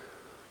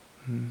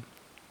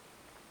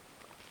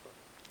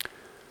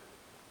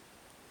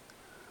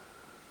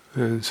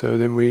 And so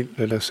then we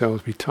let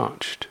ourselves be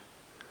touched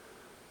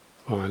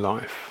by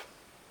life.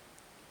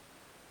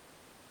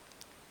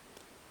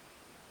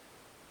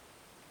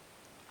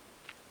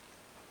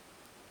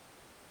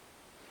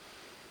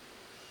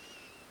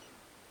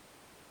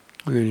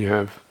 And then you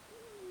have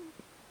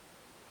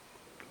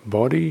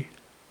body,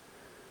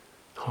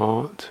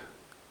 heart,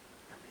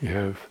 you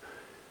have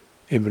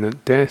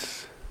imminent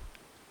death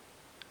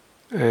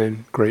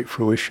and great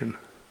fruition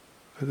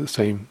at the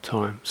same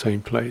time,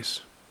 same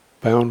place.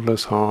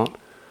 Boundless heart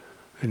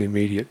and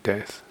immediate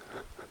death.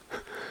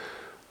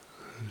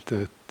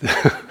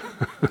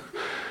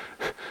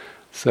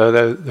 So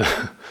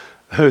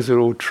those are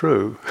all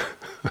true.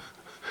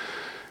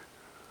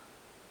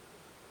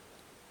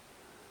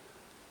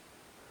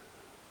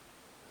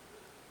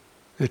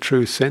 They're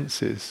true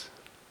senses,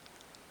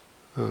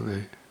 aren't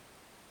they?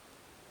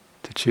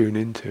 To tune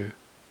into.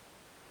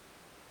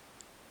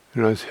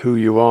 Realize who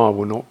you are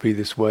will not be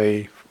this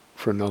way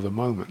for another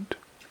moment.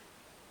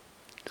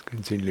 It's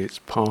continually, it's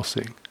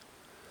passing.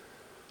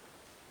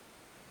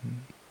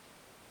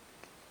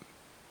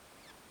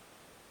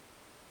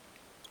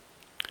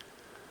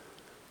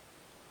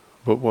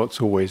 But what's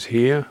always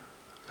here,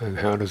 and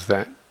how does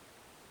that,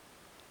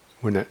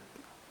 when it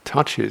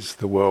touches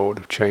the world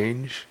of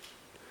change,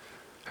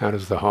 how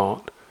does the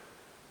heart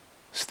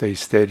stay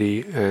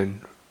steady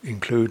and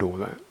include all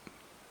that?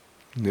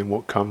 And then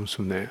what comes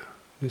from there?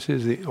 This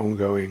is the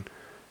ongoing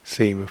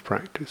theme of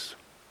practice.